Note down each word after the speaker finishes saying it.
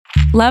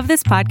Love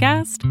this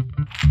podcast?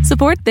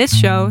 Support this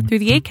show through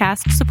the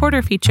Acast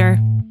supporter feature.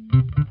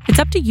 It's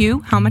up to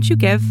you how much you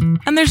give,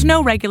 and there's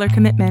no regular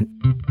commitment.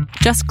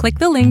 Just click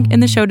the link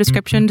in the show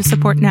description to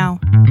support now.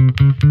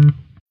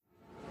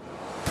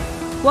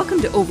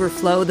 Welcome to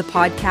Overflow, the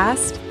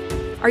podcast.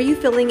 Are you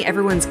filling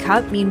everyone's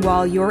cup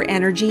meanwhile your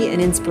energy and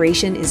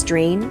inspiration is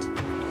drained?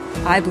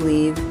 I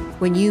believe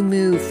when you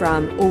move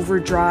from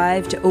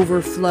overdrive to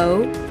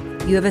overflow,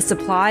 you have a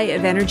supply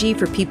of energy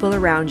for people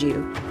around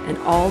you and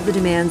all the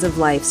demands of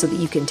life so that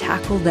you can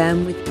tackle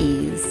them with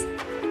ease.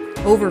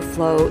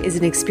 Overflow is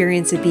an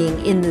experience of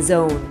being in the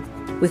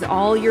zone with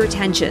all your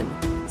attention,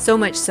 so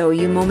much so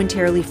you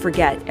momentarily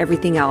forget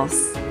everything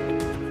else.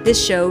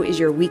 This show is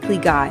your weekly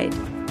guide.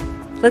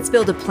 Let's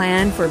build a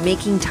plan for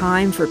making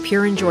time for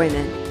pure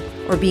enjoyment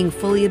or being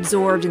fully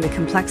absorbed in the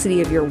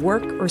complexity of your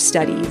work or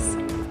studies,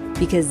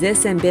 because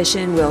this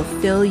ambition will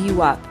fill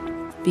you up.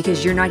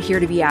 Because you're not here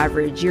to be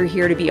average, you're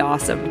here to be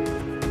awesome.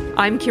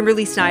 I'm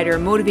Kimberly Snyder,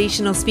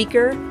 motivational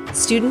speaker,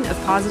 student of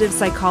positive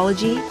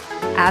psychology,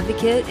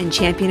 advocate, and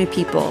champion of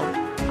people.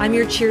 I'm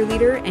your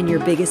cheerleader and your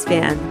biggest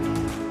fan.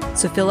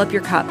 So fill up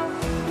your cup,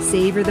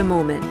 savor the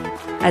moment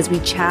as we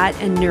chat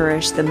and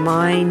nourish the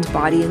mind,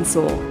 body, and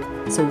soul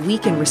so we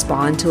can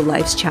respond to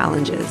life's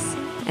challenges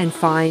and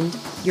find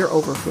your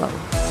overflow.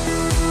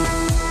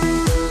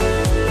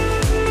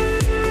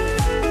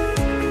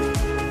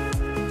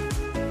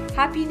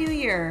 Happy New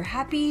Year!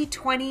 Happy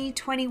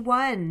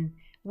 2021!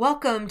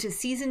 Welcome to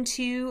Season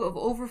 2 of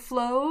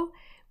Overflow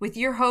with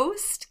your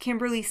host,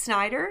 Kimberly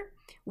Snyder.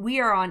 We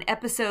are on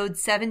episode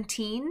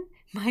 17.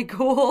 My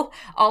goal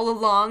all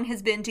along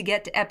has been to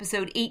get to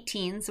episode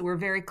 18, so we're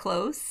very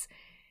close.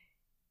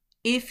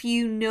 If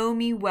you know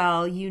me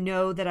well, you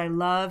know that I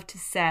love to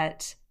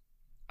set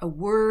a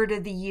word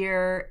of the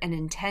year, an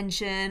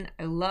intention.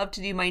 I love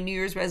to do my New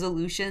Year's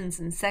resolutions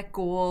and set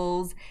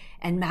goals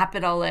and map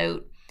it all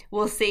out.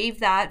 We'll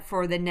save that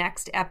for the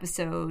next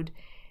episode,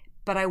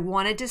 but I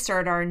wanted to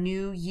start our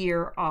new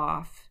year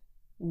off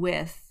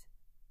with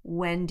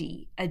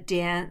Wendy, a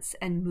dance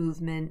and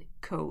movement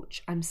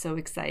coach. I'm so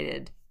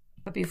excited.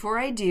 But before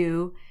I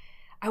do,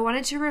 I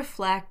wanted to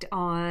reflect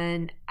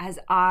on, as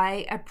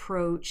I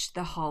approach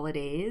the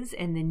holidays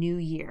and the new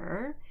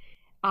year,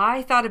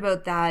 I thought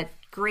about that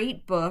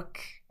great book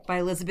by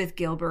Elizabeth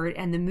Gilbert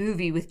and the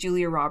movie with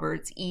Julia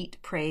Roberts, Eat,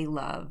 Pray,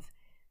 Love.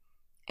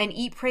 And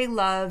Eat, Pray,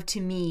 Love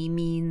to me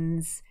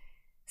means,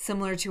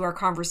 similar to our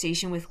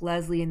conversation with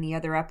Leslie in the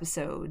other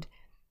episode,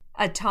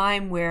 a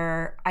time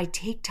where I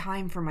take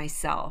time for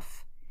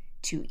myself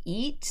to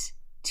eat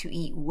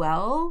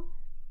well,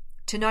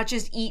 to not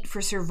just eat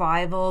for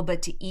survival,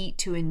 but to eat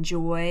to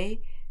enjoy,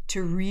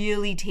 to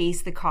really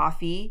taste the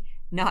coffee,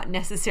 not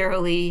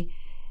necessarily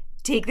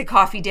take the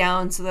coffee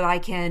down so that I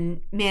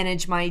can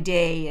manage my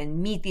day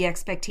and meet the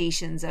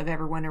expectations of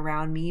everyone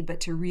around me, but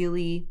to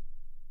really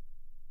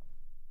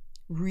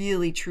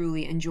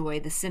truly enjoy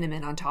the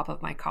cinnamon on top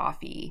of my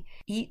coffee.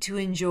 Eat to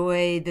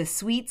enjoy the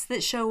sweets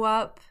that show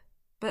up,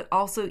 but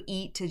also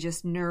eat to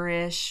just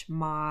nourish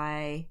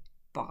my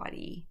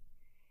body.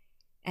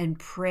 And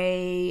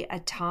pray a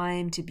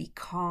time to be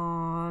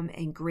calm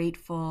and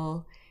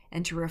grateful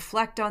and to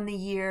reflect on the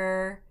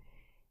year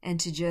and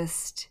to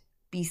just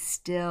be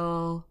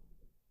still.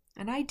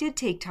 And I did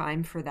take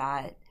time for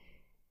that,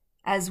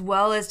 as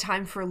well as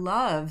time for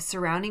love,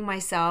 surrounding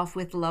myself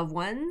with loved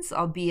ones,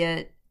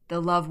 albeit the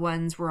loved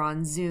ones were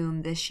on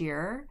Zoom this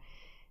year,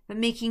 but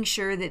making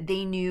sure that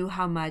they knew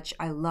how much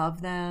I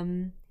love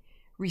them,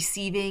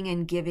 receiving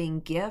and giving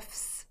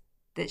gifts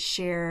that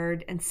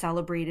shared and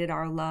celebrated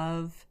our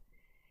love.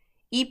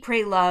 Eat,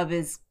 Pray, Love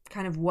is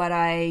kind of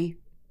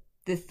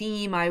the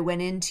theme I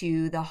went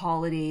into the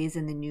holidays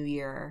and the new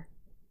year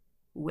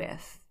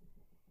with.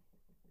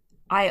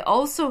 I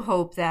also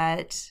hope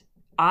that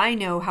I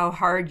know how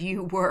hard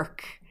you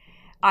work.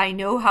 I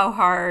know how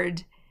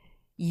hard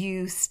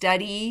you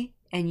study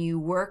and you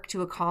work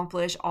to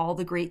accomplish all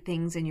the great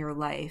things in your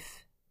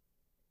life.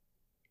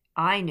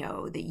 I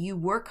know that you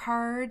work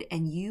hard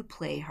and you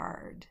play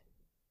hard.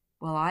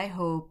 Well, I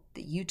hope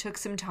that you took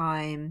some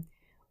time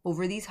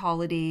over these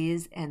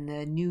holidays and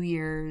the New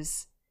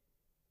Year's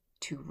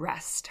to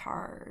rest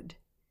hard.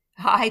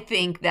 I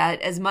think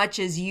that as much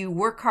as you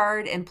work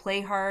hard and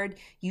play hard,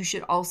 you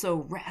should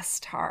also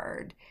rest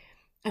hard.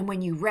 And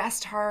when you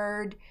rest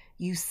hard,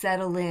 you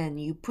settle in,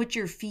 you put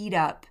your feet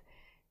up,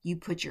 you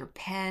put your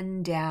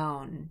pen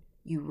down,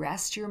 you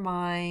rest your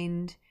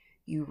mind,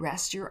 you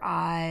rest your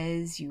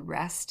eyes, you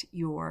rest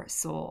your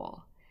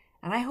soul.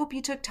 And I hope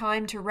you took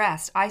time to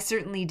rest. I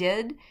certainly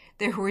did.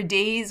 There were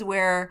days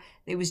where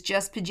it was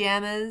just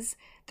pajamas.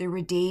 There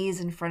were days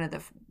in front of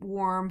the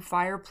warm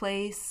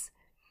fireplace.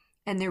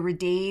 And there were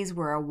days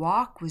where a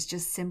walk was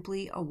just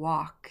simply a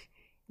walk.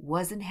 It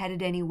wasn't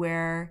headed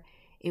anywhere.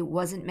 It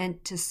wasn't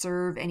meant to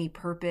serve any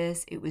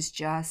purpose. It was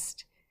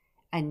just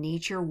a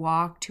nature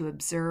walk to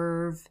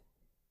observe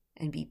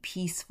and be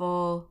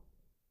peaceful.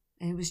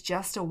 And it was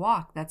just a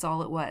walk. That's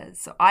all it was.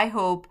 So I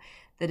hope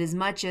that as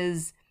much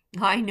as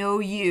I know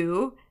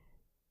you,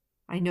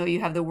 I know you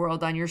have the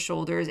world on your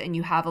shoulders and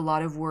you have a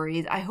lot of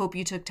worries. I hope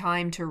you took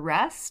time to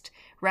rest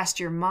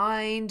your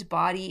mind,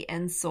 body,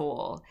 and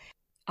soul.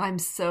 I'm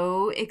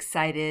so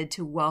excited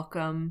to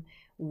welcome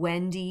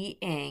Wendy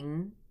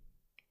Ng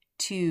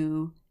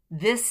to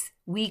this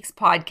week's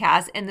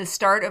podcast and the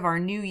start of our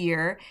new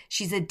year.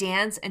 She's a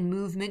dance and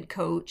movement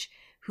coach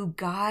who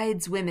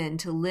guides women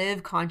to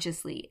live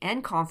consciously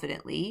and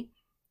confidently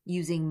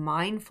using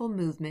mindful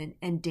movement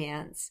and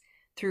dance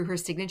through her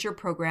signature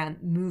program,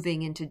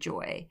 Moving into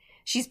Joy.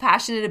 She's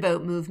passionate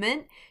about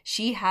movement.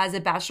 She has a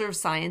Bachelor of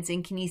Science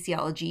in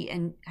Kinesiology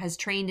and has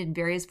trained in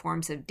various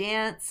forms of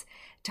dance,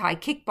 Thai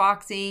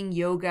kickboxing,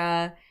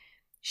 yoga.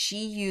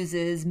 She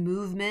uses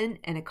movement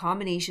and a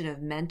combination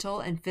of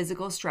mental and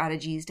physical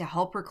strategies to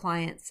help her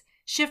clients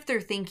shift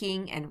their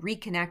thinking and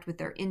reconnect with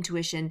their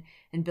intuition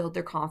and build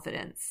their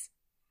confidence.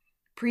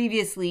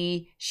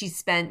 Previously, she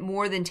spent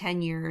more than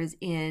 10 years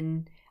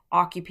in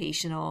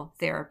occupational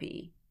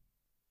therapy.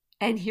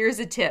 And here's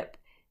a tip.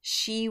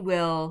 She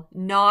will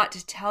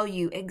not tell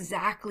you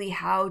exactly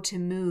how to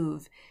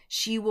move.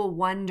 She will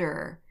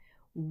wonder,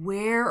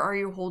 where are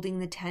you holding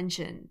the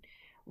tension?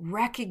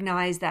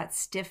 Recognize that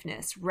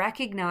stiffness.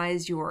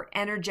 Recognize your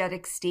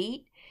energetic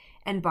state.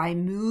 And by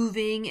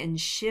moving and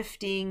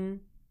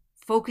shifting,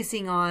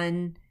 focusing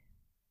on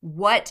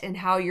what and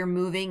how you're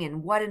moving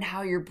and what and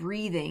how you're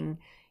breathing,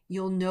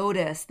 you'll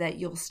notice that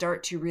you'll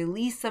start to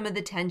release some of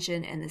the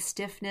tension and the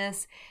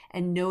stiffness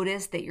and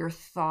notice that your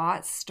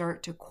thoughts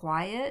start to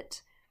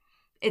quiet.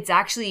 It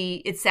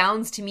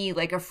sounds to me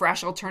like a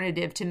fresh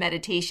alternative to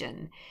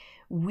meditation.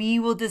 We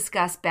will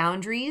discuss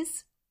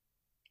boundaries,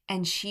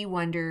 and she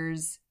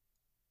wonders,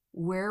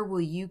 where will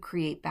you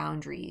create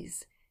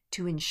boundaries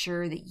to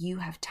ensure that you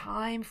have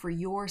time for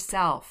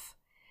yourself?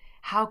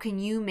 How can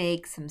you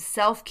make some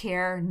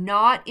self-care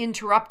not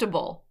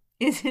interruptible?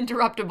 Is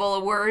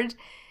interruptible a word?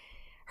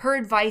 Her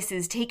advice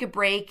is take a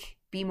break,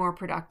 be more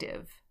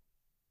productive.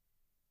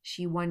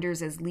 She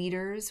wonders, as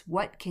leaders,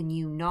 what can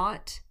you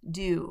not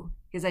do?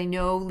 Because I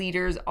know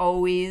leaders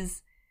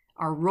always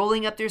are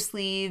rolling up their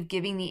sleeve,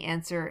 giving the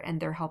answer, and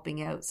they're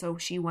helping out. So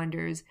she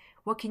wonders,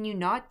 what can you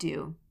not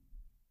do?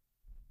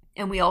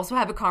 And we also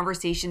have a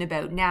conversation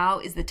about now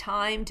is the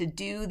time to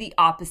do the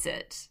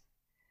opposite.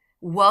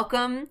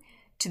 Welcome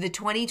to the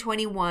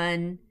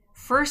 2021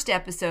 first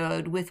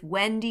episode with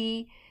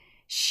Wendy.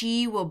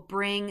 She will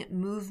bring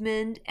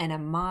movement and a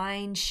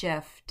mind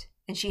shift.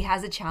 And she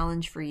has a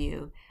challenge for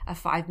you, a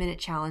 5-minute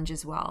challenge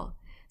as well.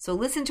 So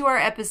listen to our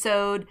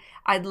episode.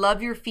 I'd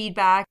love your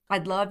feedback.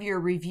 I'd love your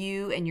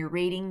review and your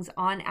ratings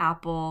on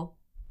Apple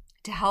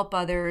to help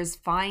others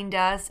find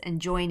us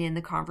and join in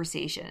the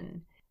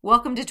conversation.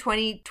 Welcome to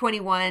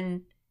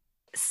 2021.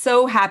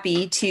 So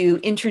happy to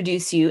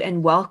introduce you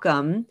and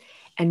welcome,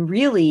 and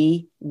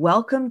really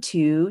welcome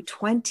to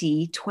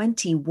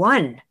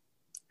 2021.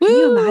 Woo! Can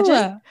you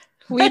imagine?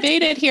 We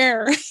made it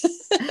here.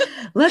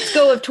 Let's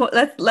go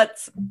of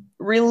let's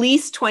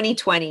release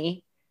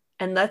 2020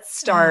 and let's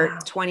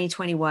start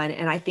 2021.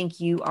 And I think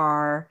you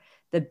are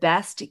the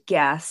best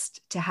guest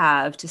to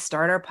have to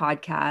start our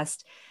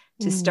podcast,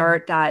 to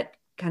start that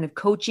kind of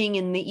coaching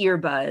in the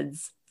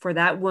earbuds for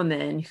that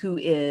woman who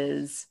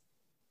is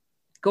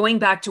going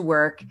back to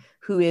work,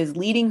 who is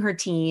leading her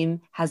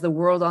team, has the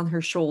world on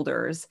her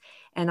shoulders.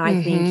 And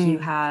I think you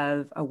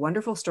have a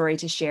wonderful story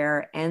to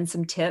share and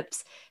some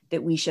tips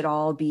that we should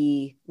all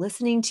be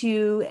listening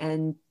to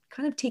and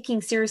kind of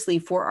taking seriously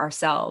for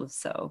ourselves.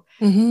 So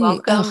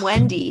welcome,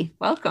 Wendy.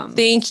 Welcome.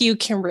 Thank you,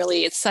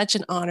 Kimberly. It's such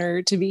an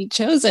honor to be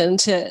chosen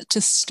to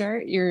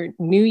start your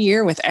new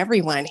year with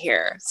everyone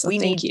here. So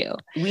thank you.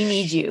 We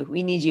need you.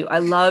 We need you. I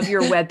love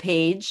your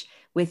webpage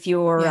with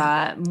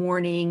your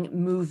morning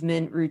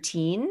movement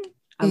routine.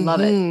 I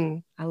love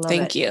it. I love it.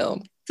 Thank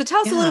you. So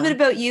tell us a little bit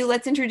about you.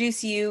 Let's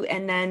introduce you,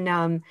 and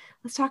then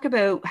let's talk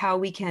about how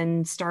we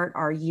can start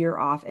our year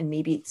off and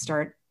maybe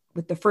start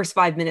with the first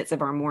 5 minutes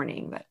of our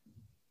morning. But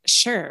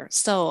Sure.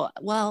 So,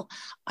 well,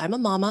 I'm a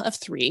mama of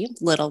 3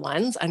 little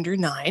ones under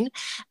 9.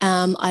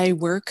 I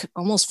work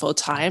almost full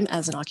time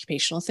as an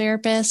occupational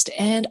therapist,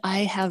 and I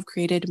have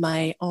created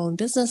my own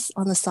business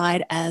on the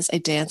side as a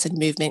dance and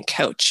movement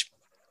coach.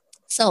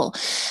 So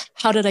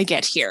how did I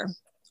get here?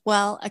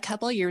 Well, a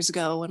couple of years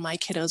ago when my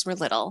kiddos were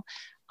little,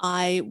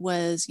 I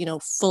was,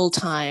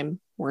 full-time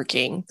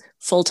working,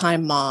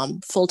 full-time mom,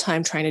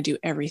 full-time trying to do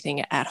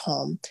everything at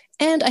home.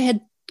 And I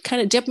had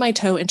kind of dipped my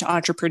toe into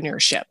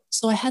entrepreneurship.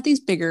 So I had these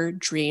bigger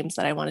dreams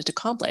that I wanted to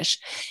accomplish,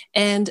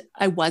 and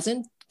I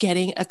wasn't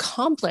getting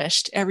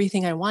accomplished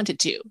everything I wanted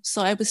to.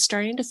 So I was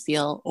starting to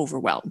feel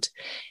overwhelmed.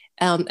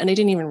 And I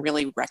didn't even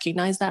really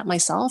recognize that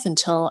myself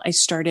until I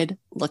started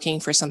looking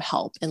for some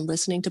help and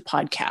listening to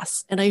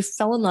podcasts. And I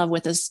fell in love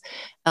with this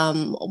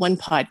one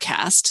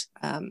podcast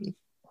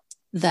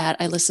that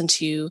I listened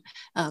to,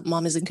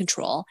 Mom is in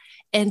Control,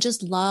 and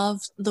just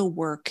loved the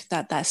work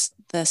that this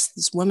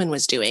woman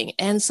was doing.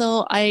 And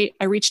so I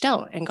reached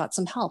out and got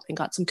some help and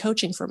got some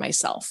coaching for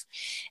myself.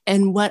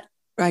 And what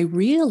I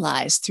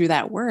realized through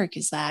that work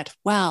is that,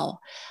 wow,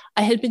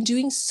 I had been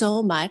doing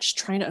so much,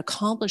 trying to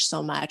accomplish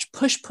so much,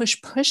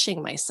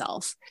 pushing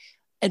myself,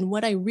 And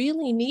what I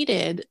really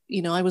needed,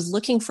 I was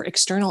looking for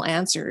external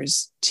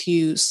answers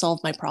to solve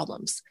my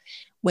problems,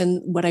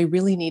 when what I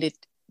really needed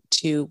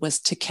to was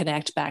to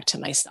connect back to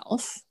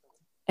myself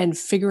and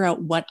figure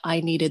out what I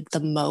needed the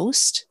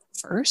most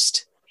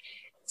first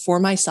for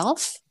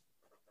myself.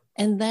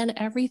 And then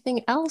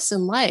everything else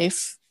in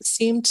life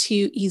seemed to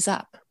ease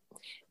up.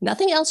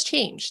 Nothing else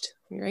changed,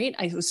 right?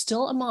 I was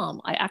still a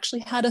mom. I actually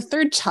had a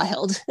third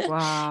child.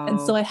 Wow. And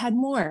so I had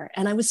more,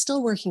 and I was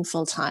still working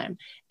full time.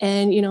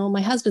 And,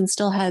 my husband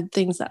still had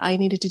things that I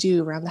needed to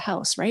do around the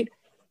house, right?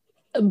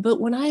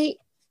 But when I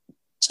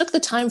took the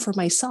time for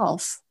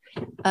myself,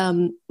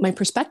 my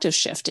perspective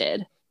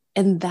shifted.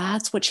 And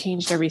that's what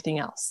changed everything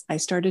else. I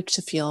started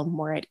to feel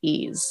more at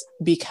ease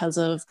because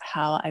of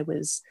how I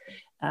was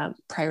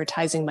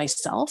prioritizing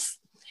myself,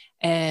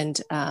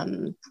 and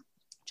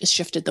just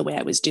shifted the way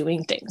I was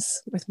doing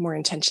things with more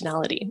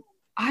intentionality.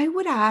 I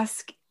would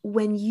ask,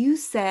 when you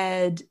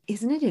said,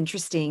 isn't it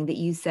interesting that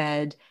you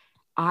said,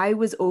 I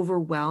was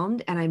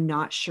overwhelmed and I'm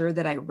not sure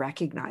that I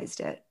recognized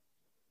it?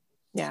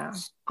 Yeah.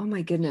 Oh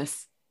my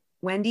goodness.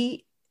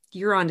 Wendy,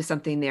 you're onto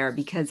something there,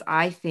 because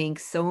I think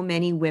so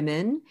many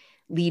women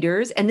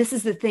leaders, and this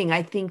is the thing,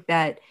 I think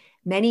that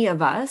many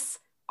of us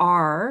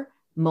are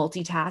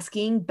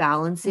multitasking,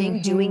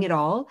 balancing, doing it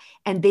all,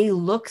 and they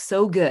look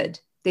so good.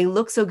 They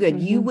look so good.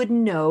 You wouldn't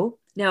know.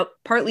 Now,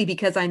 partly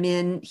because I'm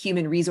in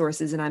human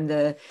resources and I'm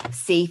the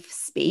safe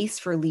space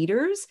for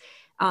leaders,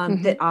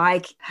 that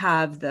I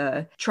have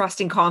the trust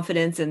and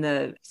confidence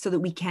so that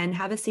we can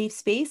have a safe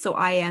space. So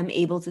I am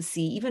able to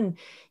see, even,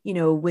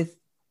 with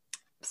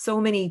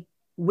so many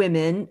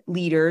women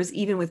leaders,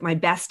 even with my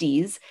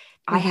besties,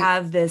 I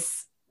have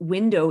this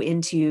window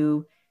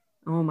into,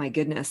 oh my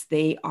goodness,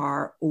 they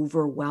are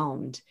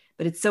overwhelmed.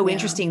 But it's so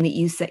interesting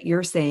that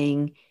you're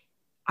saying,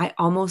 I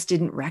almost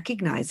didn't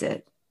recognize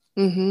it.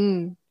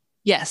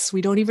 Yes,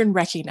 we don't even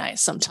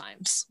recognize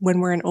sometimes when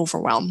we're in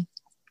overwhelm.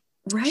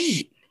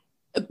 Right.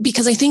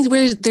 Because I think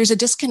there's a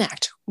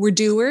disconnect. We're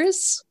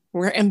doers,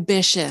 we're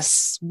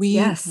ambitious,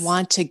 we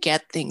want to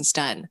get things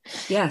done.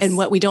 Yes. And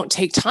what we don't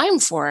take time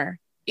for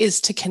is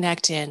to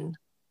connect in.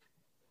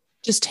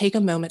 Just take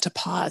a moment to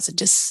pause and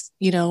just,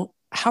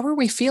 how are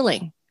we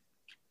feeling?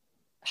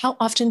 How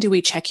often do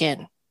we check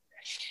in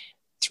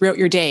throughout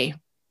your day,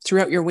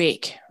 throughout your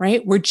week,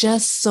 right? We're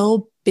just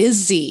so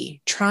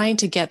busy trying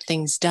to get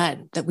things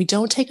done that we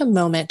don't take a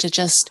moment to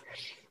just,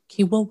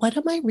 okay, well, what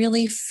am I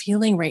really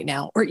feeling right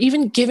now? Or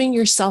even giving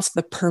yourself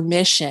the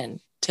permission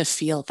to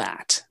feel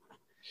that.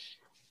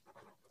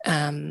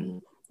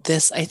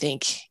 This, I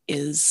think,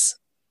 is,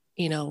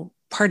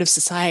 part of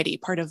society,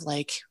 part of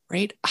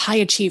right? High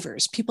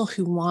achievers, people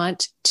who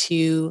want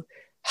to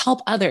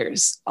help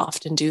others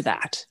often do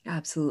that.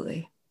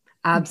 Absolutely.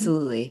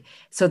 Absolutely.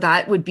 So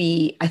that would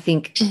be, I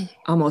think,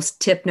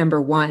 almost tip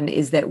number one,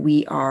 is that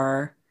we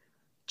are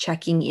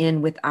checking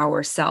in with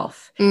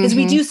ourself. Because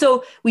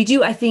we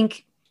do, I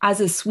think, as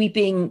a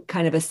sweeping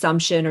kind of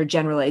assumption or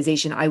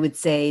generalization, I would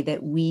say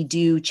that we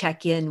do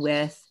check in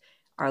with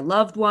our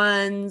loved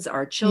ones,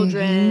 our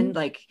children,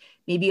 like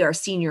maybe our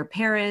senior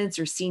parents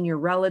or senior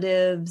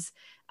relatives.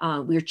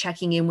 We're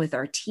checking in with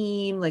our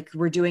team. Like,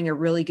 we're doing a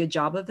really good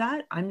job of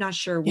that. I'm not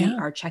sure we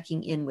are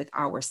checking in with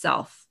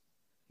ourselves.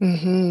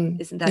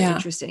 Isn't that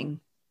interesting?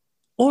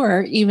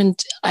 Or even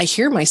I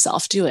hear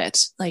myself do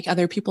it. Like,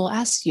 other people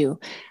ask you,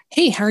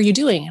 hey, how are you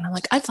doing? And I'm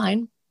like, I'm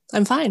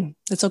fine.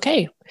 It's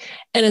okay.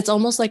 And it's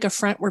almost like a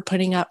front we're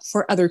putting up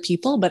for other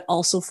people, but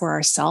also for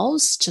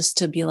ourselves, just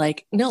to be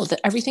like, no,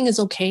 that everything is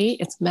okay.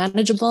 It's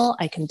manageable.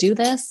 I can do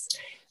this,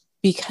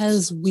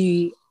 because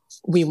we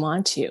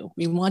want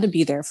to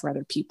be there for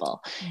other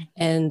people.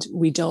 And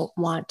we don't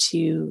want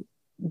to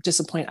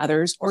disappoint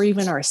others or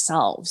even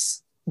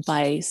ourselves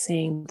by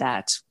saying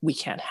that we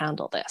can't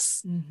handle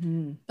this.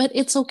 But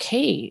it's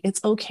okay.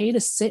 It's okay to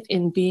sit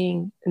in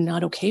being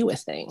not okay with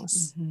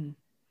things,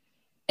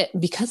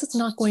 because it's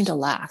not going to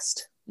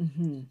last.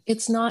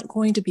 It's not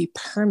going to be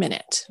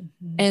permanent.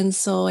 And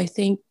so I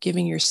think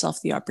giving yourself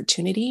the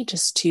opportunity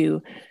just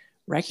to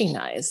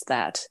recognize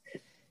that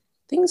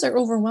things are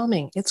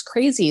overwhelming. It's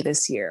crazy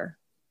this year,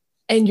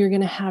 and you're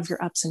going to have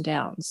your ups and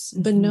downs,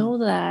 but know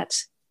that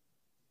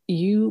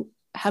you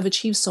have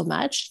achieved so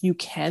much.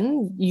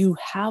 You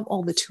have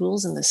all the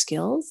tools and the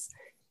skills.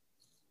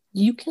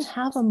 You can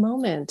have a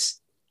moment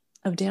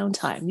of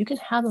downtime. You can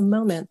have a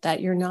moment that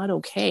you're not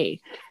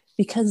okay,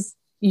 because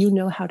you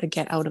know how to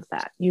get out of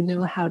that. You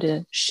know how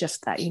to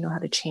shift that. You know how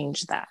to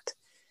change that.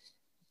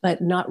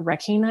 But not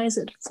recognize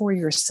it for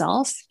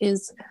yourself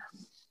is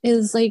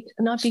like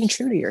not being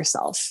true to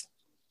yourself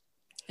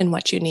and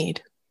what you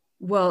need.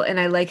 Well, and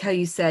I like how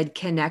you said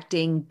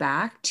connecting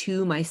back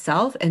to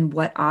myself and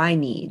what I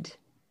need.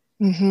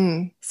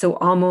 So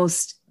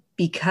almost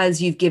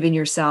because you've given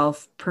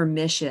yourself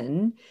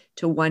permission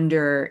to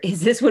wonder,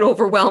 is this what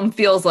overwhelm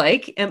feels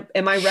like?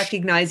 Am I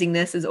recognizing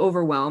this as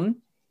overwhelm?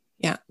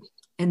 Yeah.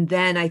 And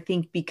then I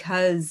think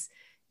because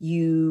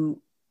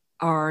you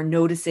are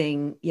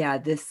noticing,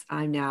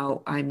 I'm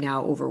now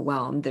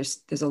overwhelmed.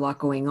 There's a lot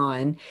going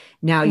on.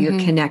 Now you're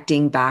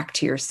connecting back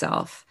to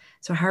yourself.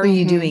 So how are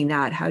you doing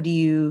that? How do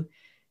you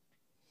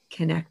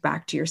connect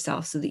back to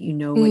yourself so that you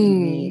know what you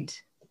need?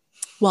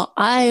 Well,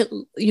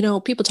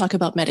 people talk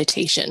about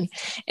meditation,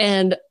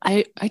 and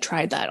I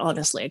tried that,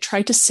 honestly. I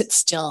tried to sit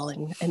still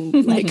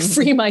and like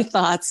free my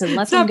thoughts and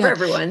let them go. Not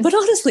for everyone. But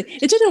honestly,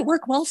 it didn't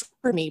work well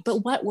for me.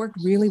 But what worked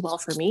really well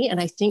for me, and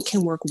I think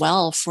can work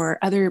well for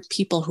other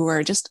people who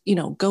are just,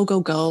 go,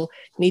 go, go,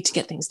 need to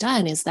get things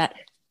done, is that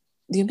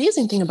the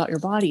amazing thing about your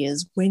body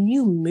is when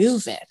you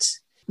move it,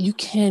 you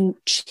can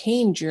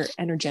change your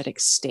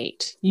energetic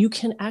state. You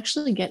can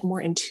actually get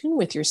more in tune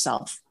with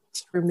yourself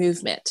through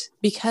movement,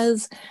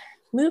 because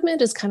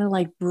movement is kind of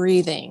like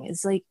breathing.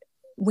 It's like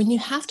when you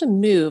have to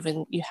move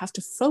and you have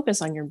to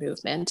focus on your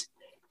movement,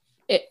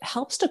 it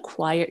helps to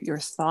quiet your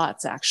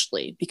thoughts,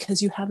 actually,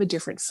 because you have a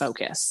different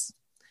focus.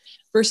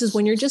 Versus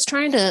when you're just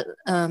trying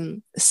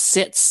to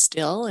sit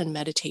still in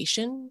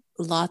meditation,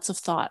 lots of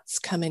thoughts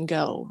come and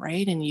go,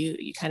 right? And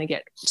you kind of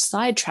get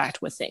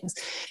sidetracked with things.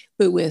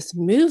 But with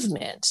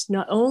movement,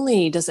 not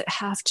only does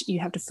you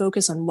have to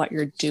focus on what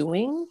you're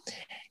doing,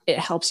 it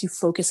helps you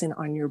focus in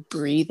on your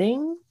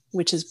breathing,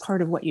 which is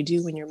part of what you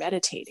do when you're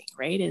meditating,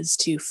 right? Is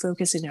to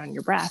focus in on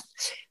your breath.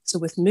 So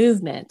with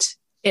movement,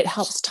 it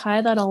helps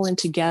tie that all in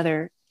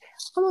together.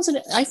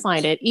 I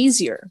find it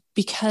easier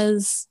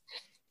because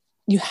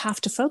you have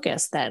to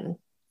focus then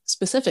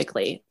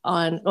specifically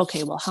on,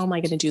 okay, well, how am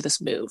I going to do this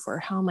move? Or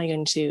how am I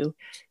going to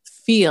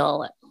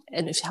feel?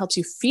 And it helps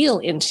you feel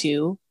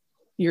into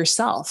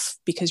yourself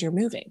because you're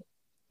moving.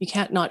 You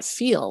can't not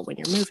feel when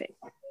you're moving.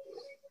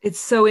 It's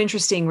so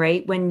interesting,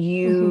 right? When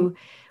you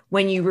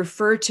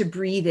refer to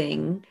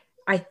breathing,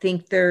 I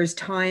think there's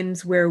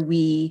times where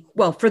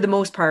for the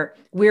most part,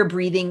 we're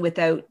breathing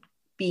without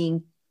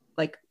being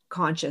like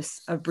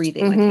conscious of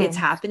breathing. Like it's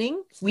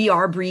happening. We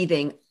are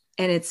breathing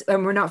and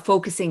we're not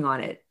focusing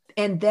on it.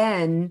 And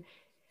then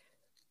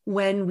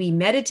when we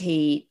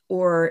meditate,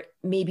 or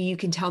maybe you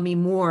can tell me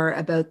more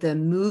about the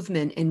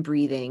movement in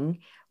breathing,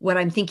 what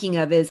I'm thinking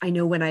of is, I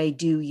know when I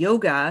do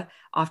yoga,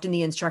 often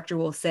the instructor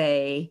will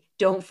say,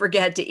 don't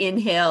forget to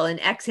inhale and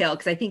exhale.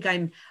 Cause I think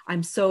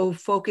I'm so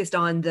focused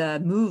on the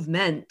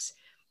movement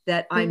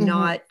that I'm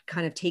not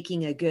kind of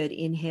taking a good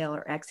inhale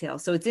or exhale.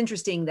 So it's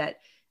interesting that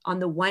on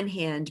the one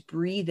hand,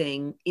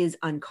 breathing is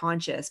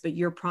unconscious, but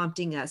you're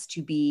prompting us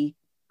to be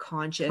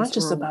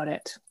conscious about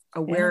it,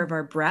 aware of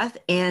our breath,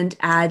 and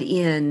add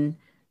in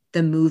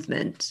the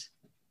movement.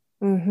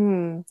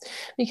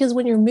 Because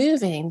when you're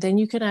moving, then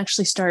you can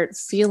actually start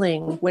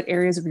feeling what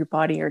areas of your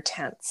body are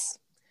tense,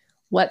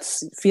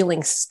 what's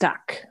feeling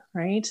stuck,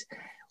 right?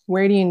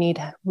 Where do you need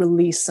to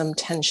release some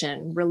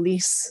tension,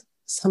 release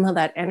some of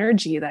that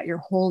energy that you're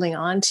holding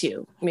on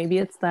to? Maybe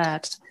it's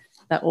that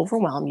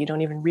overwhelm. You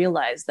don't even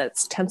realize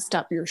that's tensed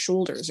up your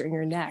shoulders or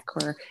your neck,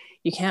 or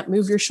you can't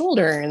move your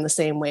shoulder in the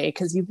same way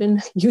because you've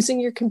been using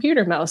your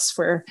computer mouse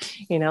for,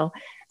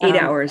 8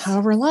 hours,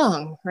 however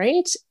long,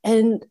 right?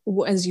 And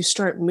as you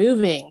start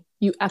moving,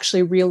 you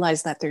actually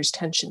realize that there's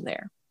tension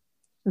there.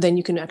 Then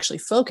you can actually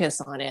focus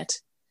on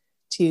it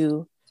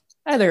to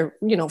either,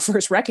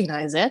 first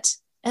recognize it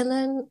and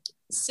then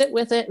sit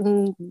with it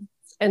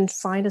and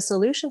find a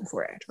solution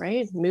for it,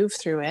 right? Move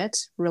through it,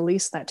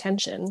 release that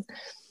tension,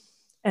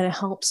 and it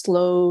helps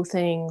slow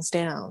things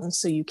down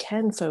so you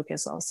can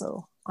focus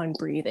also on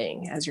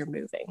breathing as you're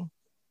moving.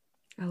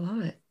 I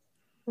love it.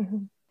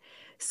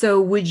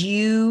 So would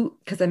you,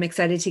 because I'm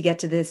excited to get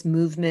to this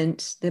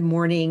movement, the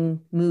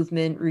morning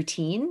movement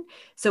routine.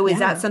 So is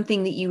that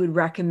something that you would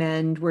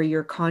recommend where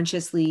you're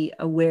consciously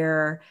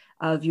aware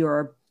of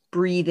your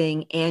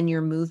breathing and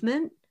your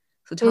movement?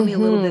 So tell me a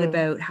little bit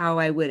about how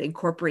I would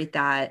incorporate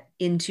that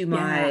into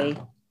my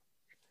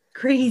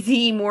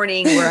crazy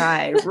morning where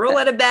I roll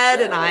out of bed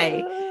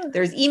and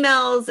there's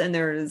emails and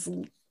there's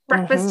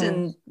breakfast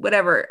and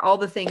whatever, all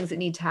the things that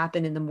need to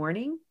happen in the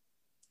morning.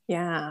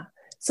 Yeah.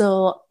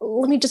 So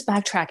let me just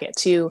backtrack it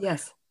to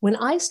yes. When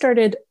I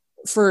started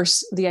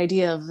first the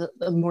idea of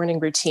the morning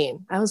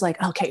routine, I was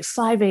like, okay,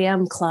 5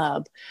 a.m.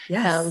 club,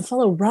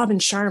 follow Robin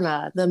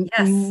Sharma,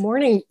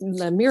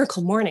 the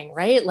miracle morning,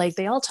 right? Like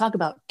they all talk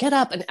about get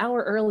up an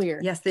hour earlier.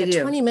 Yes, they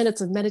do. 20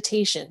 minutes of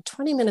meditation,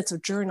 20 minutes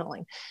of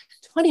journaling,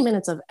 20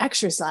 minutes of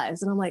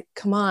exercise. And I'm like,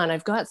 come on,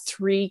 I've got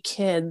 3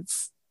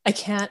 kids. I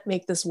can't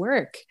make this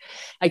work.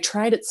 I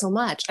tried it so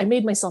much. I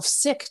made myself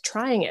sick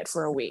trying it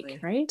for a week,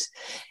 right?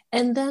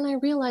 And then I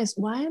realized,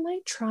 why am I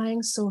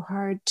trying so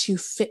hard to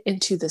fit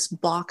into this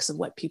box of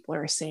what people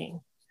are saying?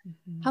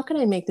 How can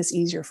I make this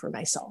easier for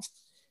myself?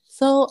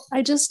 So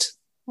I'm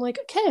like,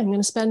 okay, I'm going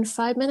to spend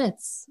 5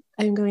 minutes.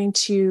 I'm going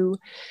to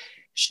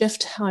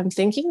shift how I'm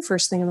thinking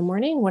first thing in the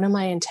morning. What am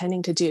I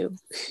intending to do?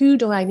 Who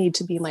do I need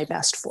to be my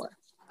best for?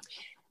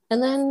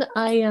 And then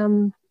I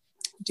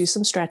do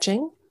some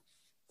stretching,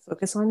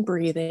 focus on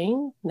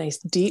breathing, nice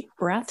deep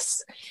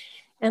breaths.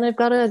 And I've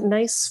got a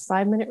nice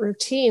 5-minute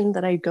routine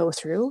that I go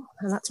through.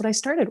 And that's what I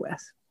started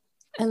with.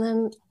 And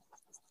then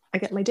I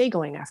get my day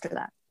going after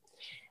that.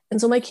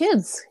 And so my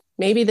kids,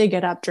 maybe they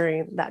get up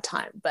during that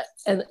time, but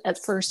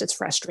at first it's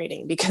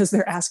frustrating because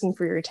they're asking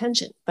for your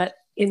attention. But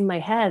in my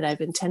head,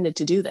 I've intended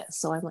to do this.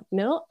 So I'm like,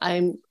 no,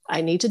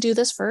 I need to do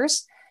this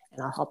first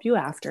and I'll help you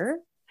after.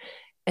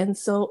 And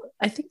so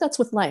I think that's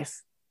with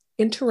life.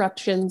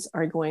 Interruptions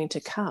are going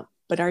to come,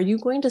 but are you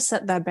going to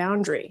set that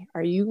boundary?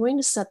 Are you going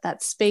to set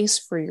that space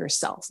for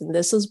yourself? And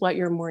this is what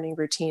your morning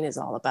routine is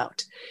all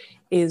about,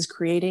 is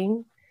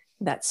creating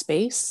that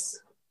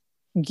space,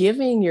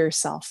 giving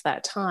yourself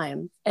that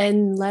time,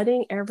 and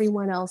letting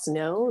everyone else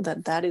know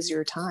that that is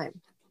your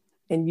time.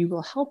 And you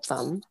will help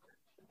them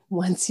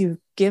once you've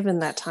given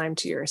that time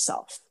to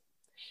yourself.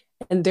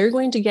 And they're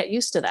going to get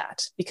used to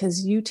that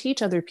because you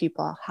teach other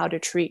people how to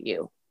treat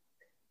you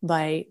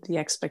by the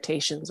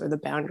expectations or the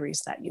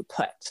boundaries that you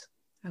put.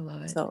 I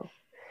love it. So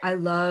I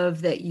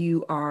love that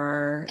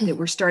that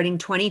we're starting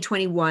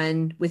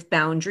 2021 with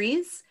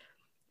boundaries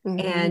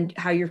and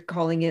how you're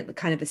calling it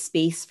kind of a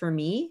space for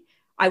me.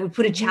 I would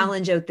put a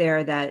challenge out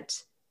there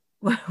that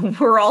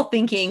we're all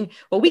thinking,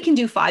 well, we can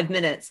do 5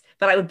 minutes,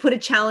 but I would put a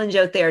challenge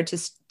out there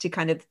to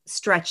kind of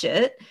stretch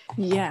it.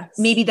 Yes.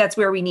 Maybe that's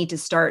where we need to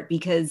start,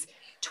 because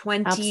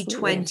 2020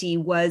 Absolutely.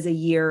 was a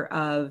year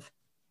of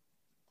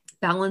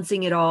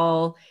balancing it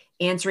all,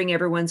 answering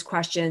everyone's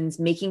questions,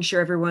 making sure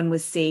everyone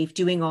was safe,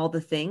 doing all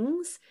the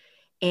things.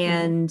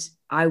 And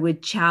I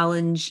would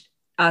challenge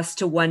us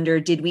to wonder,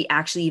 did we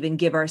actually even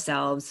give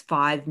ourselves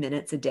 5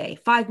 minutes a day?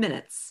 5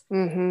 minutes.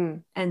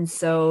 And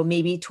so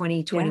maybe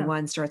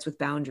 2021 starts with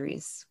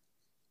boundaries.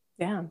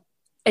 Yeah.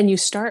 And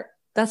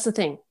that's the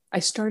thing. I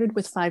started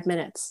with 5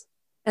 minutes.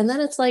 And then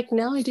it's like,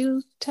 now I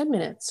do 10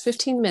 minutes,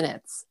 15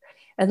 minutes.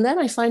 And then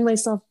I find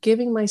myself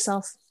giving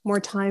myself more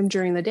time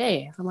during the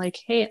day. I'm like,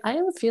 hey, I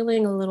am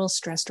feeling a little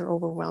stressed or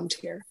overwhelmed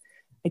here.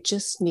 I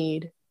just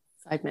need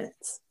 5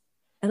 minutes.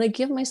 And I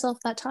give myself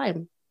that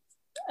time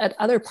at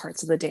other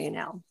parts of the day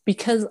now,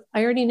 because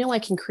I already know I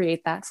can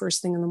create that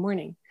first thing in the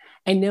morning.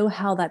 I know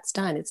how that's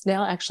done. It's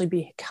now actually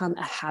become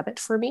a habit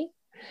for me.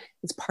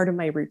 It's part of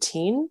my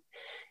routine.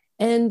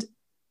 And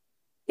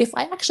if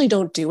I actually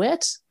don't do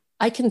it,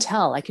 I can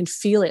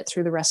feel it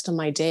through the rest of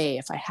my day.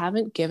 If I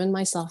haven't given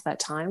myself that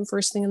time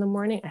first thing in the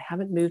morning, I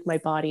haven't moved my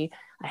body,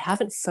 I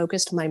haven't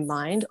focused my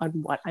mind on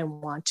what I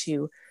want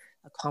to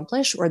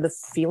accomplish or the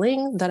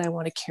feeling that I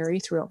want to carry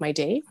throughout my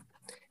day,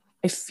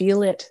 I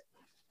feel it.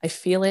 I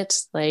feel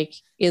it like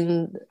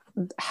in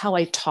how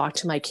I talk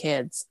to my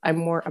kids. I'm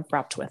more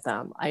abrupt with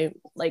them. I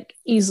like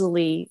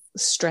easily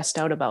stressed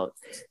out about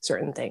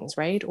certain things,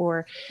 right?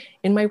 Or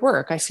in my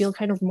work, I feel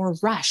kind of more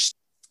rushed.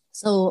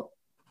 So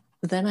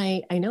then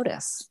I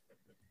notice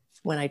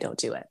when I don't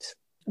do it.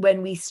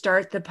 When we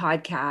start the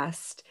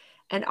podcast,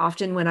 and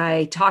often when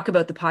I talk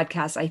about the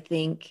podcast, I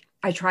think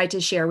I try to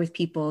share with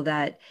people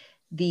that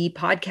the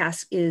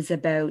podcast is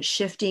about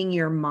shifting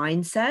your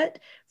mindset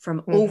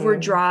from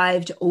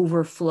overdrive to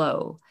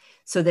overflow,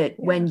 so that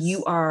when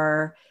you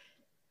are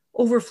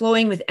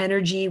overflowing with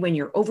energy, when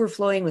you're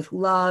overflowing with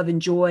love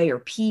and joy or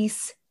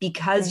peace,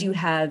 because you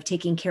have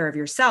taken care of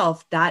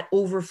yourself, that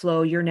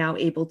overflow, you're now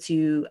able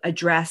to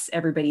address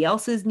everybody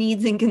else's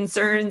needs and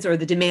concerns or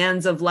the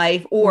demands of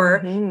life,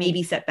 or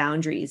maybe set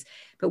boundaries.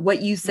 But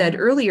what you said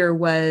earlier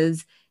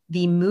was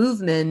the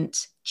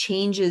movement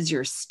changes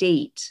your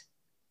state.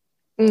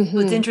 So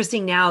it's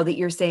interesting now that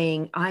you're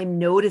saying, I'm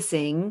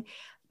noticing,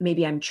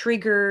 maybe I'm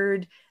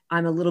triggered,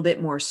 I'm a little bit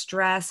more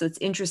stressed. So it's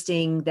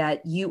interesting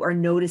that you are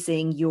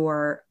noticing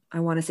your, I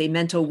want to say,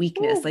 mental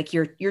weakness, like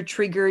you're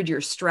triggered,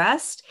 you're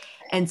stressed.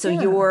 And so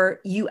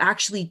you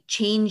actually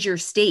change your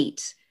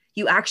state.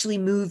 You actually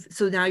move.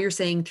 So now you're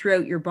saying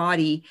throughout your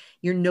body,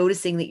 you're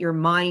noticing that your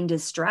mind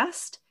is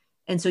stressed.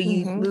 And so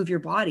you move your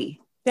body.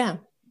 Yeah.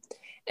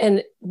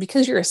 And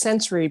because you're a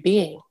sensory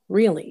being,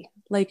 really,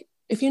 like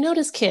if you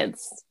notice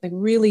kids, like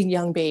really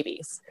young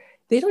babies,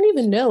 they don't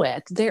even know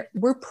it.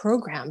 We're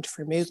programmed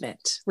for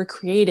movement. We're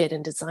created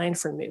and designed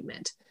for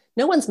movement.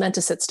 No one's meant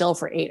to sit still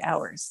for 8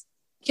 hours.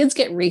 Kids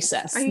get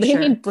recess. They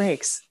need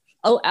breaks.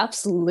 Oh,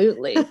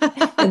 absolutely.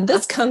 And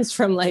this comes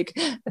from like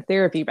a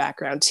therapy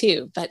background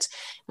too. But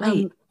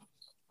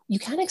you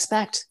can't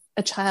expect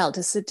a child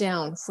to sit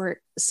down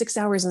for 6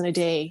 hours in a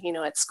day,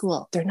 at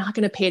school. They're not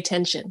going to pay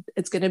attention.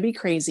 It's going to be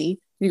crazy.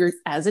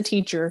 As a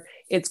teacher,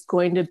 it's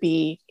going to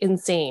be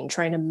insane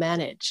trying to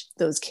manage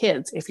those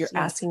kids if you're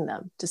asking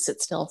them to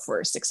sit still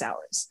for 6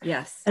 hours.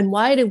 Yes. And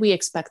why do we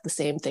expect the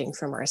same thing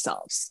from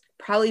ourselves?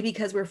 Probably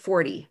because we're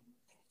 40.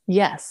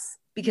 Yes.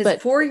 Because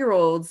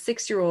 4-year-olds,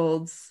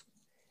 6-year-olds,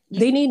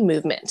 they need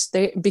movement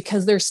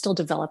because they're still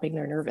developing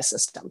their nervous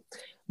system.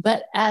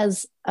 But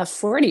as a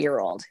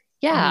 40-year-old,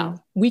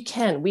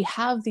 we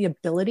have the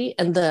ability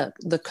and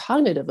the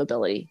cognitive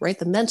ability, right?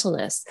 The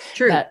mentalness.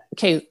 True. That,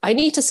 okay, I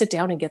need to sit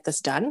down and get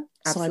this done.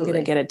 Absolutely. So I'm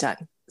going to get it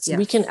done. So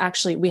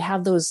we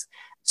have those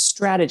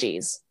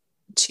strategies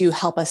to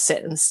help us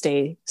sit and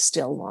stay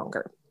still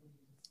longer.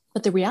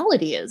 But the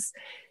reality is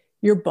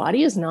your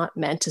body is not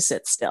meant to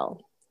sit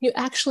still. You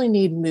actually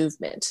need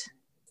movement.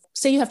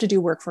 Say you have to do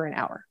work for an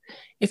hour.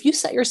 If you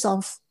set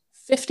yourself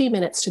 50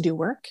 minutes to do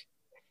work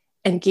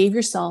and gave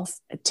yourself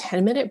a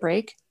 10-minute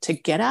break to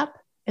get up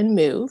and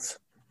move,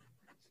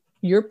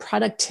 your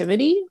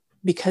productivity,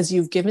 because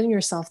you've given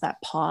yourself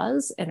that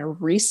pause and a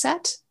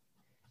reset,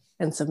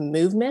 and some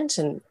movement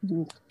and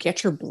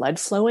get your blood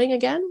flowing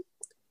again,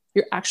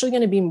 you're actually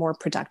going to be more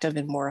productive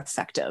and more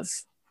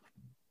effective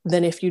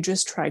than if you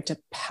just tried to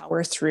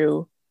power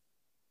through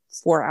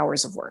 4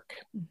 hours of work.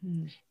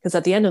 Because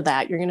at the end of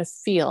that, you're going to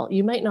feel,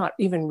 you might not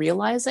even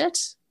realize it.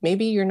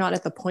 Maybe you're not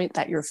at the point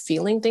that you're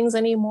feeling things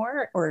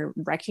anymore or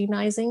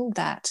recognizing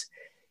that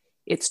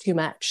it's too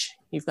much.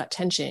 You've got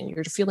tension,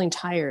 you're feeling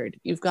tired,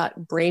 you've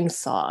got brain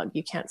fog,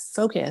 you can't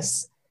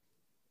focus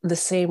the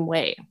same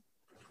way.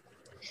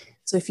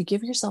 So if you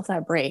give yourself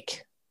that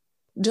break,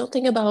 don't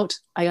think about,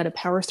 I got to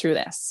power through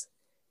this.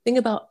 Think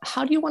about,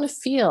 how do you want to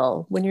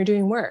feel when you're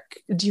doing work?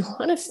 Do you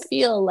want to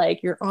feel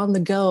like you're on the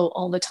go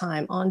all the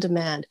time, on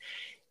demand,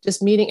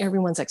 just meeting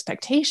everyone's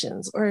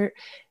expectations? Or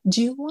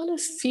do you want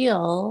to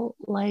feel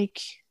like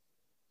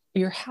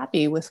you're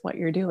happy with what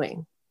you're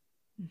doing?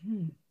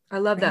 I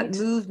love that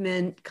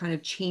movement kind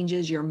of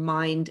changes your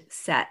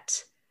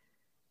mindset.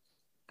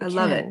 I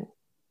love it.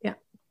 Yeah.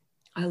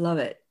 I love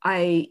it.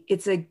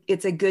 It's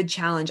a good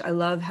challenge. I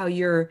love how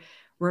you're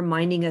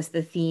reminding us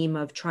the theme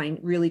of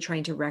really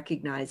trying to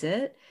recognize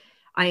it.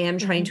 I am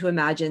trying to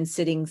imagine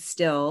sitting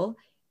still.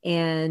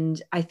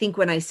 And I think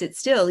when I sit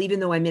still, even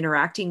though I'm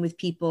interacting with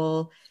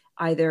people,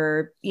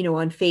 either,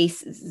 on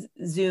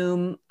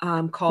Zoom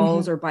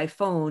calls or by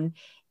phone,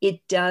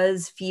 it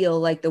does feel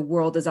like the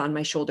world is on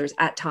my shoulders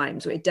at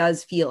times. So it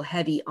does feel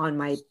heavy on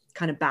my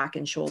kind of back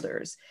and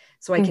shoulders.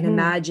 So I can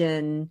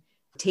imagine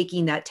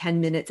taking that 10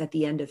 minutes at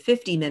the end of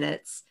 50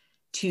 minutes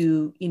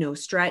to,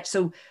 stretch.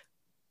 So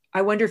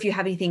I wonder if you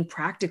have anything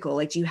practical,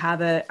 like, do you have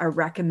a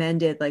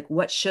recommended, like,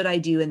 what should I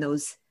do in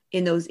those,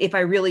 if I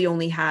really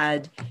only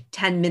had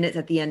 10 minutes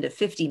at the end of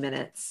 50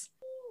 minutes,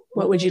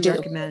 what would you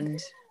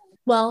recommend?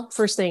 Well,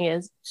 first thing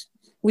is,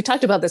 we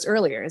talked about this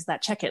earlier, is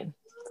that check-in.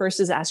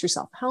 First is ask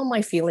yourself, how am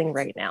I feeling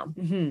right now?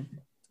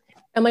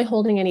 Am I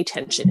holding any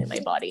tension in my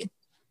body?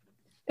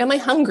 Am I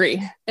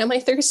hungry? Am I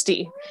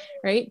thirsty?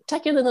 Right?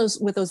 Check in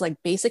with those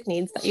like basic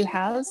needs that you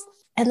have.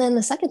 And then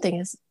the second thing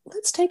is,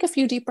 let's take a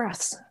few deep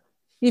breaths.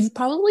 You've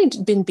probably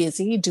been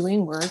busy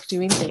doing work,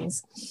 doing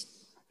things.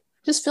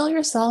 Just fill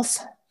yourself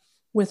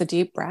with a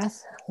deep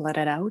breath, let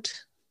it out,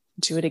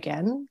 do it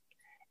again.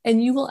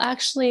 And you will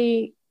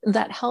actually,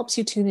 that helps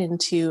you tune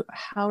into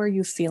how are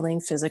you feeling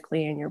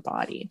physically in your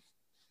body.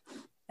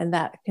 And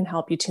that can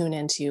help you tune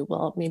into,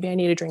 well, maybe I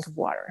need a drink of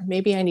water.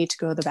 Maybe I need to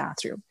go to the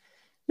bathroom.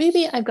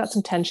 Maybe I've got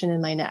some tension in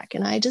my neck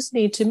and I just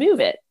need to move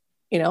it.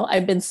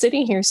 I've been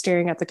sitting here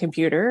staring at the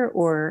computer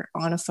or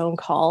on a phone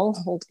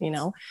call,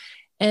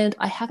 and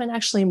I haven't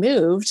actually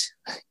moved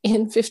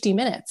in 50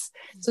 minutes.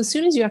 So as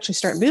soon as you actually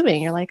start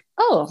moving, you're like,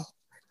 oh,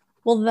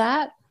 well,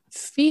 that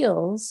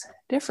feels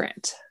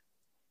different.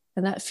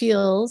 And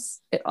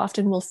it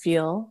often will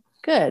feel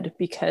good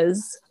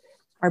because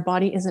our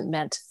body isn't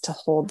meant to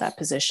hold that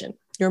position.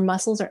 Your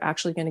muscles are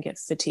actually going to get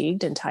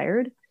fatigued and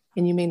tired,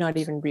 and you may not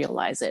even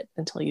realize it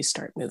until you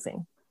start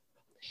moving.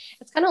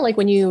 It's kind of like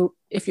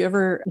if you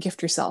ever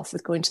gift yourself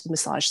with going to the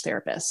massage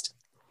therapist,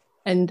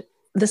 and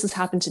this has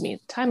happened to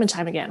me time and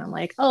time again. I'm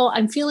like, oh,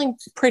 I'm feeling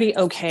pretty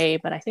okay,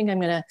 but I think I'm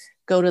going to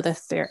go to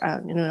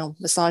the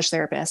massage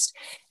therapist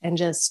and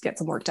just get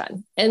some work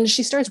done. And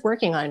she starts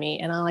working on me,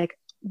 and I'm like,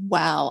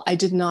 wow, I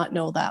did not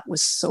know that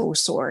was so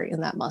sore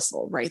in that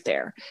muscle right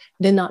there.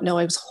 I did not know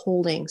I was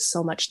holding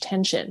so much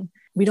tension.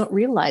 We don't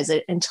realize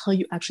it until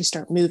you actually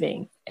start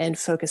moving and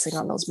focusing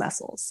on those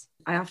muscles.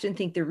 I often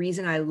think the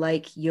reason I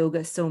like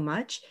yoga so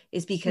much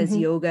is because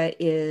yoga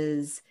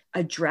is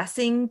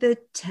addressing the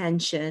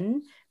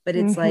tension, but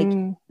it's like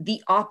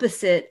the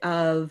opposite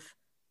of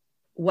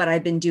what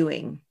I've been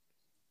doing.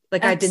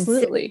 Like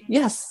Absolutely. I've been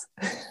yes.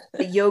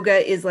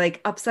 Yoga is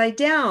like upside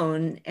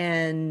down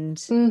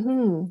and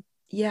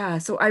yeah.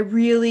 So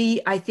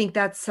I think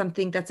that's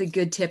a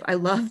good tip. I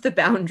love the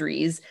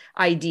boundaries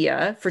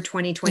idea for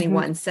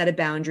 2021, set of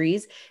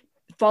boundaries,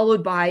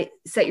 followed by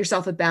set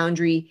yourself a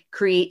boundary,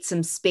 create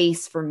some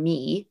space for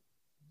me.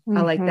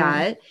 I like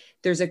that.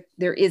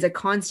 There is a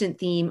constant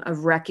theme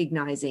of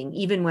recognizing,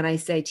 even when I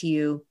say to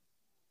you,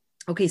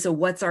 okay, so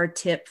what's our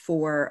tip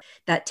for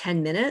that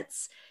 10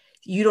 minutes?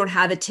 You don't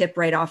have a tip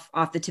right off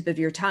the tip of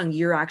your tongue.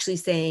 You're actually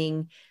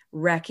saying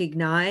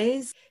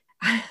recognize.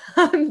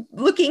 I'm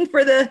looking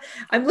for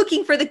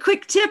the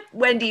quick tip,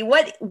 Wendy.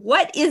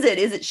 What is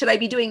it? Should I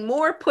be doing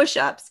more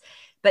push-ups?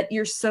 But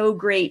you're so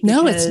great.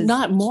 No, it's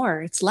not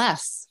more. It's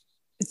less.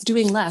 It's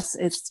doing less.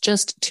 It's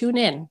just tune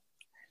in.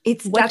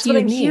 That's what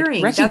I'm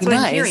hearing. That's what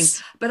I'm hearing.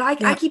 But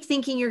I keep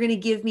thinking you're going to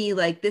give me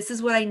like, this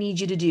is what I need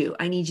you to do.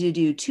 I need you to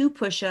do 2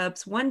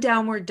 push-ups, 1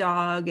 downward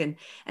dog.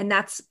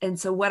 And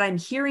so what I'm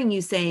hearing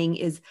you saying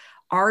is,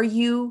 are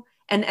you,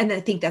 and I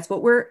think that's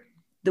what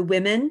the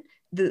women,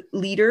 the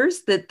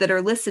leaders that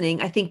are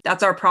listening, I think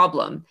that's our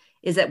problem,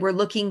 is that we're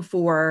looking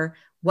for,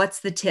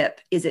 what's the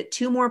tip? Is it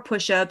 2 more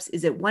push-ups?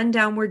 Is it 1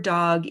 downward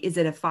dog? Is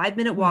it a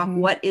 5-minute walk?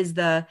 What is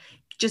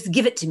just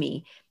give it to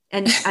me.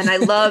 And I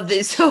love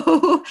this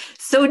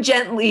so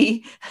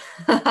gently.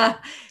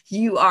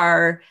 You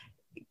are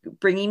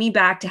bringing me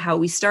back to how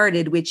we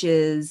started, which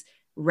is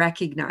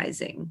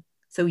recognizing.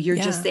 So you're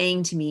just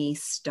saying to me,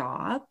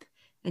 stop,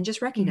 and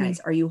just recognize,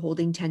 are you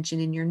holding tension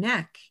in your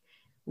neck?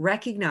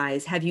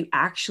 Recognize, have you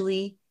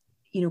actually,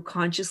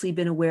 consciously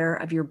been aware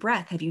of your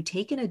breath? Have you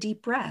taken a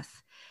deep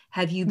breath?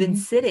 Have you been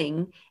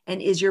sitting,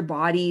 and is your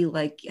body,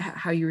 like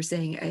how you were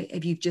saying,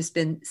 have you just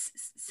been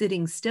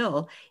sitting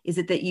still? Is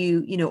it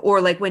that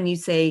or like when you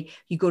say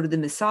you go to the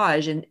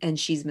massage and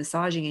she's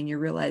massaging and you're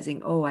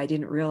realizing, oh, I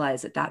didn't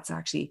realize that that's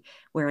actually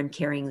where I'm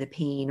carrying the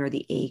pain or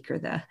the ache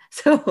or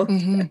so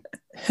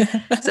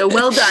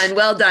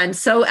well done.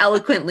 So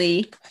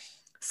eloquently,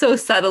 so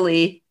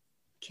subtly.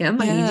 Kim,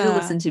 I need you to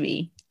listen to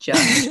me.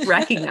 Just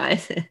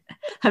recognize it.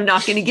 I'm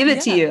not going to give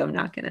it to you. I'm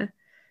not going to.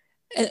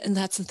 And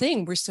that's the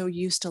thing. We're so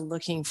used to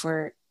looking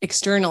for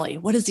externally.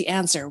 What is the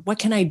answer? What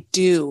can I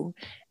do?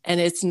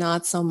 And it's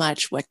not so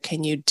much what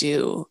can you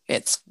do?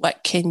 It's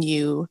what can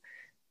you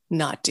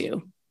not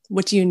do?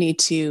 What do you need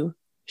to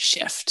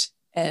shift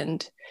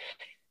and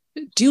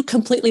do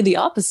completely the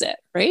opposite,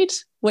 right?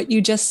 What you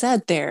just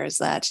said there is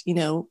that,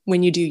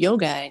 when you do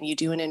yoga and you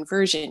do an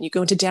inversion, you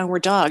go into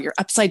downward dog, you're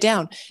upside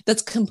down.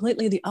 That's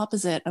completely the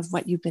opposite of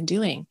what you've been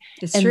doing.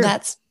 It's and true.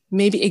 That's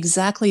maybe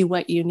exactly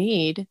what you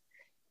need,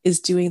 is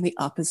doing the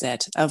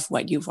opposite of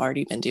what you've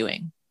already been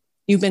doing.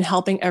 You've been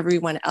helping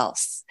everyone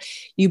else.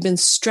 You've been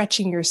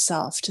stretching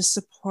yourself to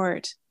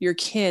support your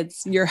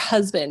kids, your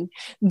husband,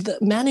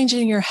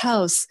 managing your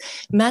house,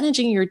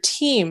 managing your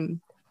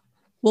team.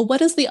 Well,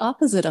 what is the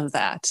opposite of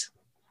that?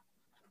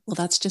 Well,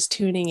 that's just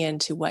tuning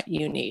into what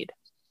you need,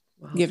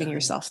 giving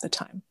yourself the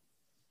time.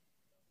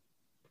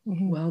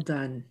 Well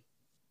done.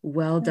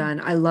 Well done.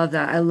 I love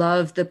that. I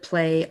love the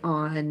play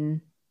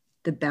on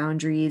the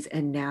boundaries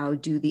and now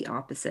do the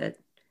opposite.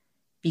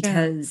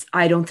 Because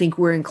I don't think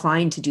we're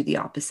inclined to do the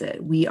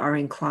opposite. We are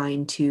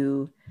inclined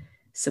to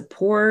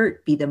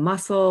support, be the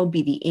muscle,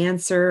 be the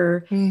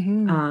answer,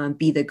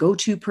 be the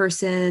go-to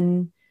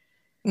person.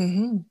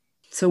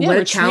 So what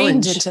a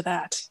challenge. Trained into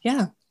that.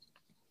 Yeah.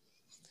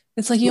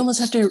 It's like you almost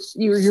have to,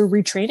 you're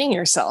retraining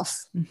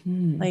yourself.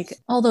 Like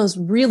all those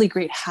really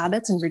great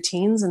habits and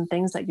routines and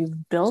things that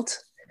you've built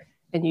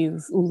and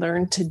you've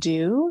learned to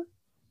do,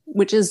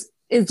 which is,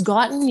 it's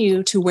gotten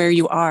you to where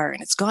you are,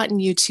 and it's gotten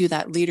you to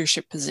that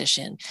leadership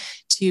position,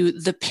 to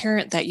the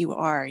parent that you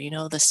are,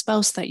 the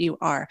spouse that you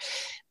are,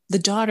 the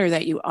daughter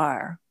that you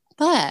are.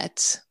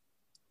 But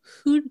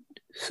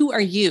who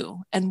are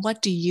you, and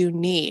what do you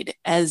need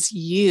as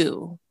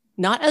you,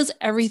 not as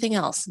everything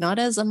else, not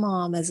as a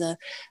mom, as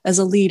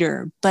a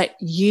leader, but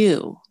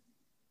you?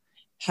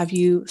 Have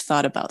you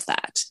thought about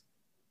that?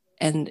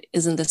 And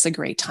isn't this a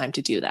great time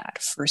to do that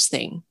first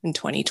thing in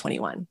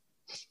 2021?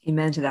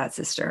 Amen to that,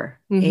 sister.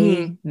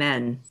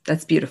 Amen.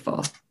 That's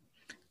beautiful.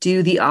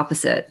 Do the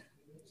opposite.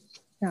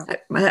 Yeah.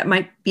 That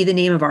might be the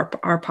name of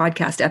our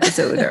podcast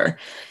episode, or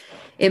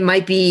it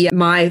might be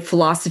my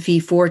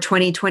philosophy for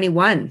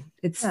 2021.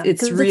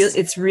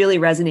 It's really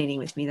resonating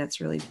with me.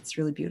 It's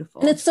really beautiful.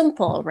 And it's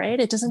simple, right?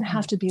 It doesn't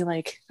have to be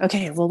like,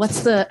 okay, well,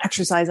 what's the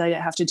exercise I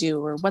have to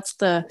do? Or what's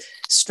the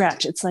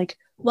stretch? It's like,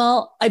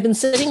 well, I've been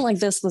sitting like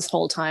this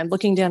whole time,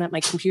 looking down at my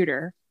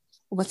computer.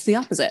 What's the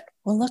opposite?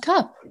 Well, look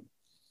up.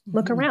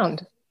 Look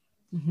around,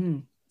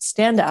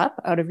 stand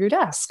up out of your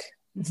desk.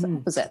 It's the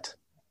opposite.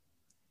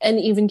 And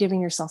even giving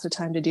yourself the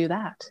time to do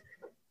that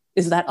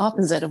is that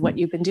opposite of what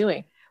you've been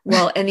doing.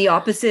 Well, and the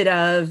opposite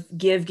of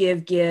give,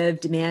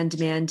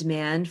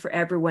 demand for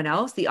everyone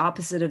else. The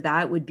opposite of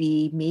that would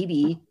be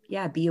maybe,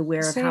 be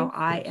aware of how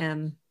I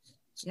am,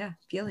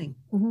 feeling.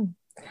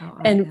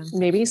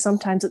 Maybe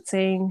sometimes it's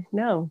saying,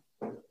 no,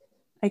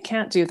 I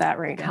can't do that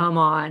right now. Come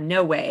on,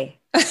 no way.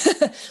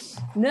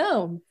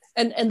 No.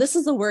 And this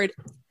is the word,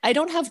 I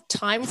don't have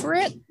time for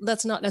it.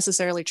 That's not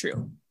necessarily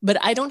true,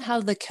 but I don't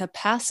have the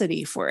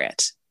capacity for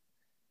it.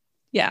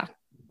 Yeah,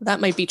 that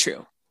might be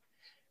true,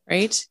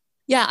 right?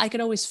 Yeah, I can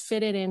always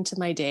fit it into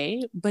my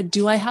day, but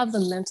do I have the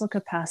mental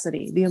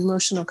capacity, the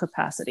emotional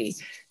capacity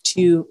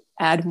to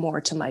add more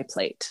to my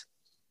plate?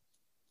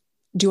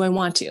 Do I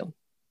want to?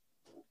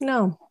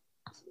 No.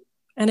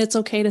 And it's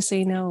okay to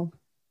say no.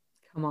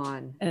 Come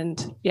on.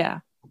 And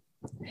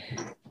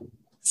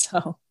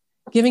so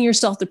giving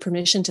yourself the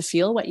permission to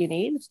feel what you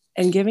need,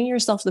 and giving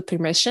yourself the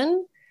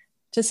permission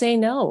to say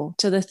no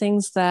to the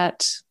things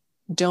that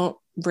don't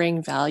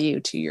bring value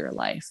to your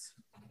life.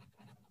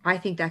 I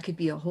think that could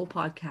be a whole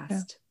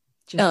podcast.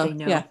 Just say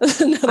no. Yeah.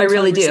 I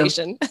really do.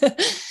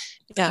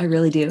 Yeah, I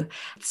really do.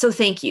 So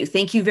thank you.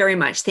 Thank you very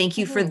much. Thank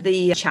you for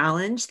the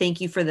challenge.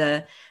 Thank you for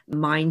the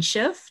mind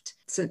shift.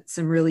 So,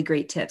 some really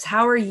great tips.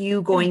 How are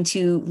you going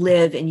to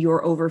live in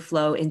your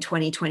overflow in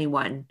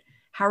 2021?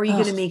 How are you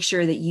going to make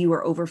sure that you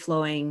are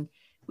overflowing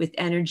with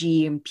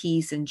energy and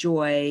peace and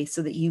joy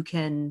so that you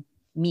can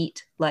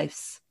meet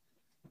life's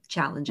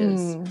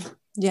challenges?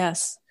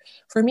 Yes.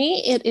 For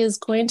me, it is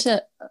going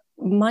to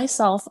I'm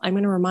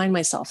going to remind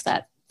myself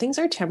that things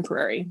are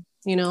temporary.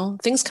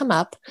 Things come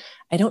up.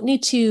 I don't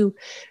need to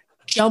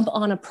jump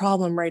on a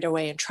problem right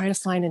away and try to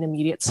find an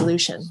immediate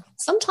solution.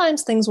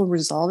 Sometimes things will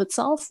resolve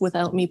itself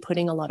without me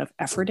putting a lot of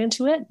effort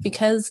into it,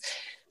 because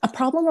a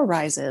problem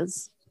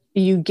arises,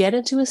 you get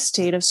into a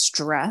state of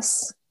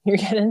stress, You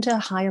get into a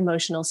high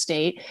emotional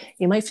state.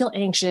 You might feel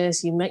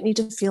anxious. You might need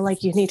to feel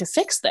like you need to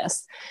fix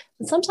this.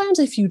 And sometimes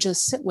if you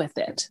just sit with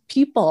it,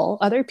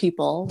 other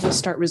people will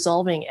start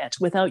resolving it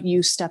without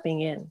you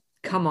stepping in.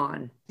 Come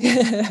on.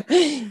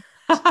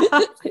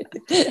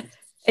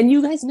 And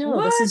you guys know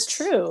What? This is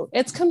true.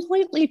 It's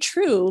completely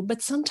true.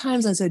 But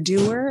sometimes as a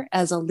doer,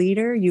 as a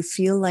leader, you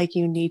feel like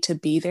you need to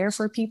be there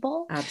for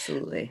people.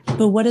 Absolutely.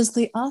 But what is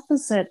the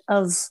opposite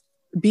of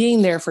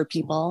being there for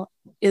people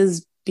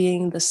is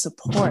being the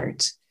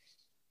support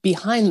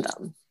behind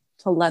them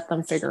to let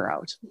them figure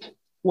out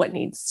what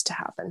needs to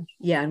happen.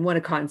 Yeah. And what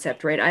a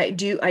concept, right? I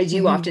do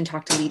often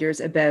talk to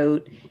leaders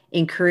about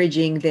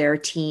encouraging their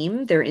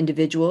team, their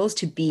individuals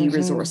to be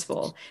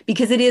resourceful,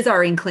 because it is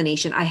our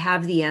inclination. I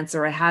have the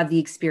answer. I have the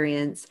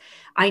experience.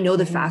 I know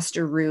the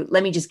faster route.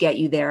 Let me just get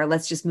you there.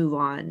 Let's just move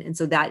on. And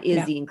so that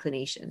is the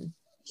inclination.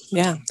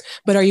 Yeah.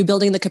 But are you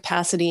building the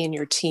capacity in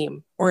your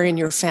team or in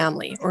your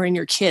family or in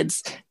your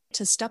kids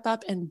to step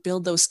up and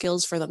build those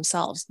skills for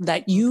themselves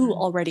that you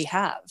already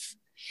have?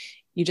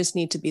 You just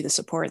need to be the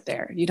support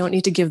there. You don't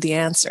need to give the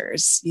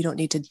answers. You don't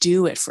need to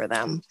do it for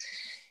them.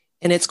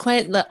 And it's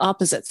quite the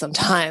opposite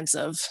sometimes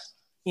of,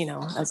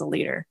 as a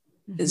leader,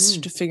 is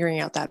figuring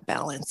out that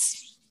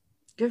balance.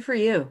 Good for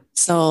you.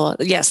 So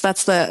yes,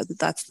 that's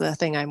the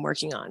thing I'm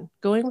working on.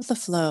 Going with the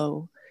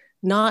flow,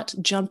 not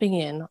jumping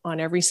in on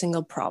every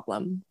single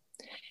problem,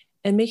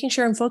 and making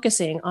sure I'm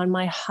focusing on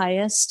my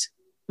highest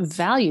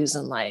values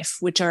in life,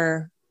 which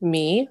are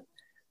me,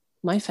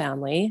 my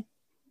family,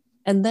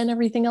 and then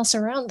everything else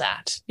around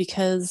that.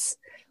 Because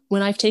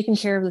when I've taken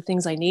care of the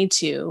things I need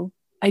to,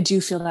 I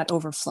do feel that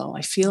overflow.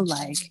 I feel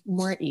like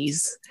more at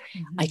ease.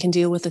 I can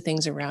deal with the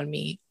things around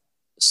me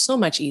so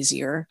much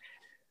easier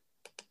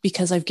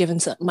because I've given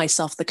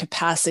myself the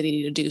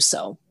capacity to do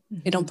so.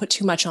 I don't put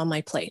too much on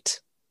my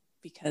plate,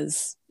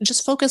 because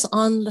just focus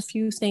on the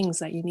few things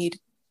that you need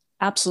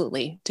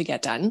absolutely to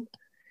get done.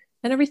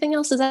 And everything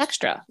else is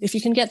extra. If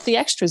you can get the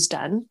extras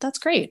done, that's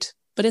great,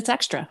 but it's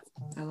extra.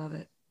 I love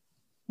it.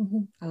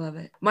 I love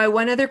it. My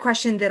one other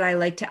question that I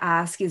like to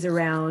ask is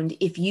around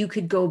if you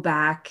could go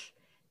back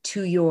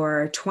to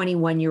your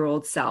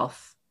 21-year-old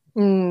self,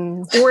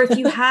 or if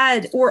you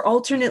had, or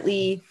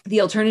alternately,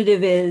 the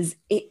alternative is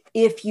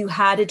if you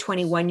had a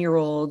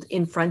 21-year-old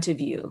in front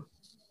of you,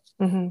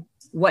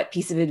 what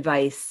piece of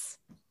advice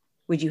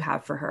would you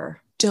have for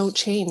her? Don't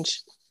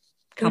change.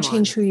 Don't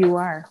change who you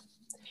are.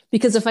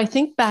 Because if I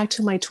think back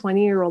to my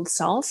 20-year-old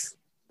self,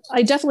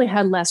 I definitely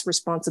had less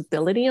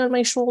responsibility on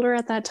my shoulder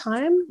at that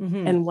time.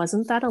 And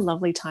wasn't that a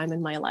lovely time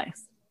in my life?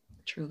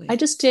 Truly. I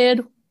just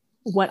did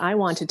what I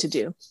wanted to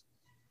do.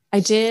 I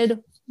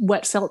did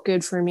what felt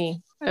good for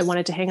me. I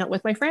wanted to hang out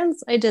with my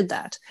friends. I did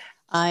that.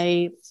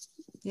 I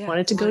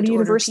wanted to go to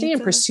university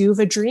and pursue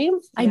a dream.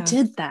 I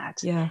did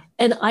that.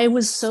 And I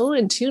was so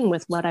in tune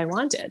with what I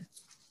wanted,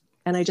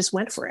 and I just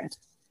went for it.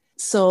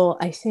 So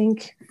I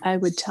think I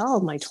would tell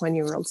my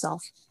 20-year-old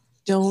self,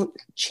 don't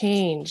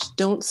change.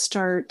 Don't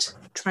start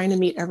trying to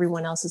meet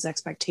everyone else's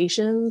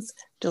expectations.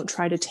 Don't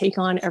try to take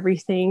on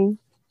everything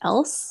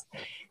else.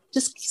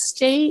 Just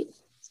stay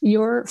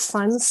your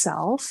fun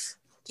self.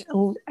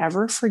 Don't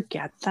ever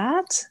forget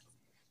that.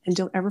 And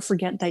don't ever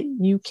forget that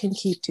you can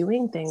keep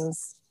doing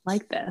things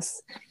like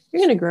this. You're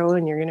going to grow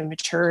and you're going to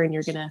mature and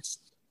you're going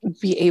to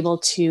be able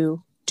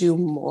to do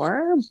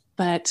more,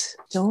 but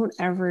don't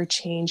ever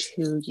change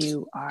who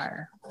you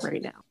are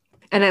right now.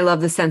 And I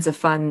love the sense of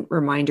fun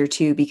reminder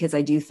too, because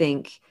I do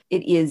think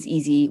it is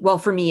easy. Well,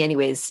 for me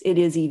anyways, it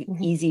is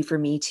easy for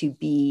me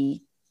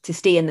to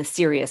stay in the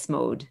serious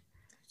mode.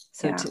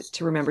 So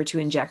to remember to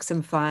inject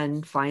some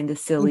fun, find the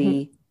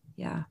silly.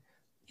 Yeah,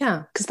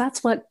 because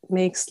that's what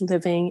makes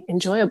living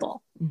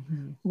enjoyable.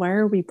 Why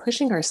are we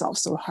pushing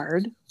ourselves so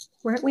hard?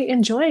 Why aren't we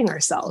enjoying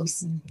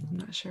ourselves? I'm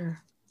not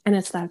sure. And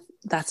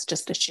that's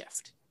just a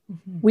shift.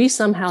 We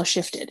somehow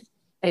shifted.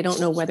 I don't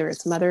know whether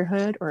it's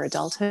motherhood or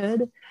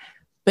adulthood,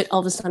 but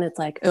all of a sudden it's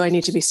like, oh, I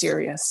need to be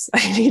serious.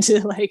 I need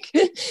to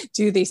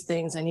do these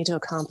things. I need to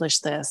accomplish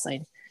this.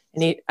 I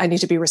need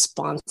to be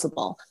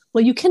responsible.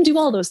 Well, you can do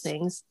all those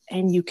things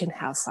and you can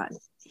have fun.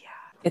 Yeah.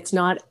 It's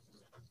not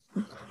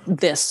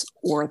this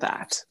or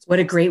that. What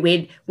a great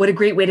way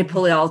to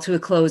pull it all to a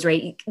close,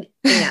 right?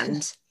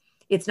 And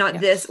it's not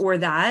this or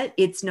that.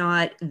 It's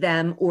not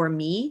them or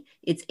me.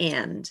 It's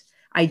and.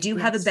 I do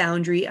have a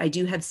boundary. I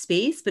do have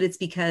space, but it's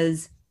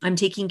because I'm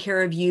taking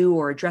care of you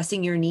or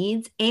addressing your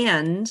needs.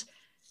 And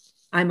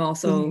I'm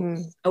also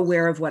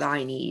aware of what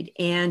I need,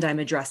 and I'm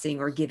addressing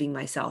or giving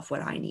myself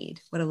what I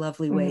need. What a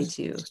lovely way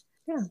to.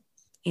 Yeah.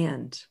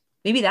 And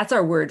maybe that's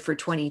our word for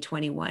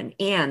 2021.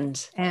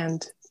 And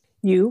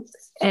you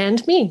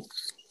and me.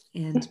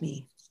 And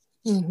me.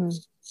 Oh,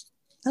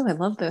 I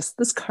love this.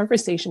 This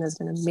conversation has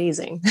been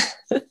amazing.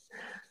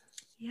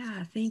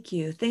 Yeah, thank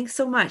you. Thanks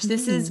so much.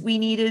 This is, we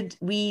need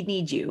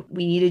you.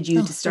 We needed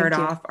you to start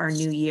off our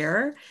new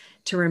year,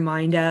 to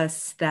remind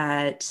us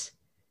that,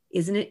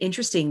 isn't it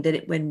interesting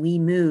that when we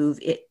move,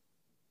 it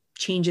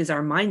changes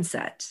our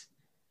mindset?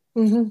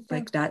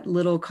 Like that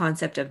little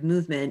concept of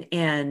movement.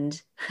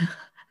 And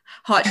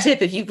Hot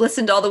tip, if you've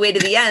listened all the way to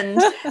the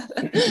end,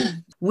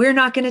 we're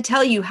not going to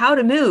tell you how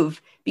to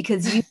move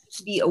because you need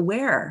to be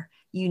aware.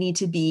 You need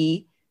to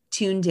be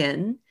tuned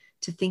in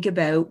to think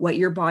about what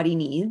your body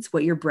needs,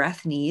 what your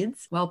breath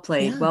needs. Well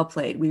played. Yeah. Well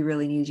played. We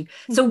really need you.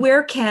 So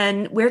where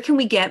can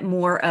we get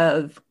more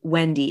of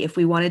Wendy? If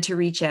we wanted to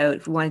reach out,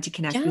 if we wanted to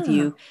connect with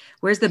you,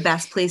 where's the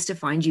best place to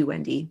find you,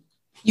 Wendy?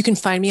 You can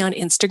find me on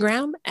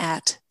Instagram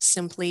at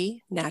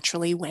Simply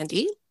Naturally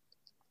Wendy.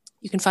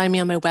 You can find me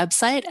on my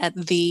website at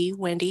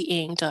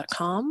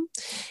thewendying.com.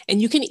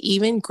 And you can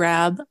even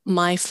grab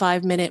my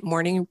 5-minute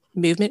morning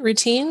movement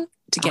routine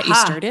to get you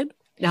started.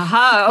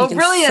 Oh,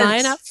 brilliant.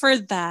 Sign up for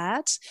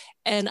that.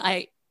 And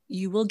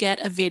you will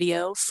get a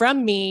video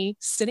from me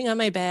sitting on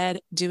my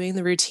bed doing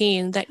the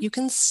routine that you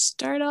can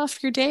start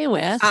off your day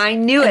with. I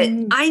knew it.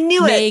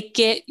 Make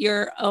it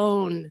your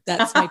own.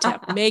 That's my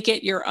tip. Make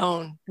it your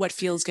own. What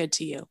feels good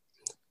to you.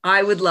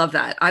 I would love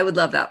that. I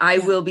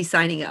will be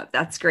signing up.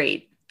 That's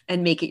great.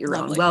 And make it your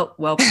own.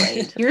 Well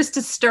played. Here's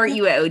to start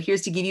you out.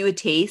 Here's to give you a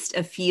taste,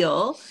 a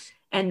feel.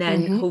 And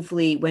then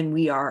hopefully when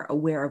we are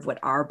aware of what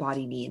our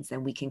body needs,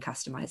 then we can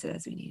customize it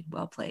as we need.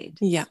 Well played.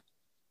 Yeah.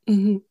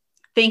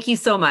 Thank you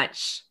so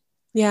much.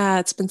 Yeah,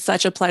 it's been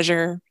such a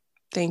pleasure.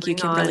 Thank you,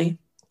 Kimberly.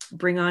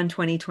 Bring on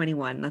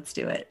 2021. Let's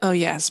do it. Oh,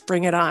 yes.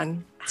 Bring it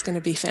on. It's going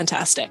to be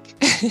fantastic.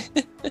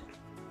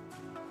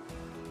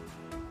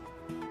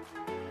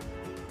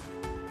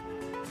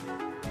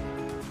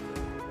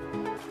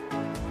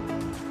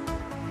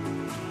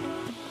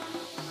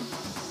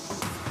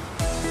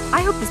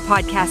 I hope this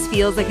podcast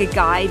feels like a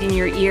guide in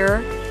your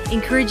ear,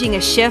 encouraging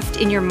a shift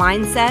in your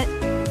mindset,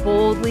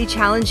 boldly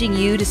challenging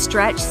you to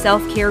stretch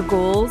self-care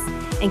goals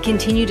and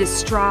continue to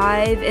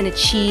strive and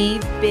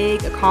achieve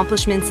big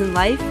accomplishments in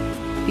life,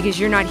 because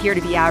you're not here to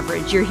be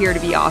average, you're here to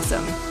be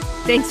awesome.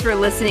 Thanks for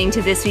listening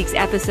to this week's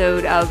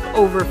episode of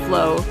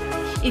Overflow.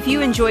 If you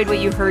enjoyed what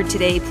you heard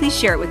today, please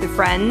share it with a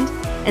friend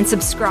and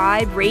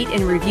subscribe, rate,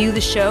 and review the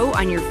show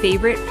on your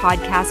favorite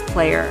podcast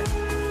player.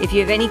 If you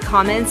have any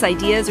comments,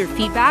 ideas, or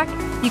feedback,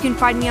 you can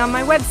find me on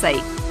my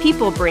website,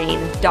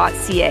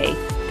 peoplebrain.ca.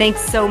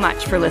 Thanks so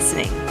much for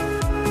listening.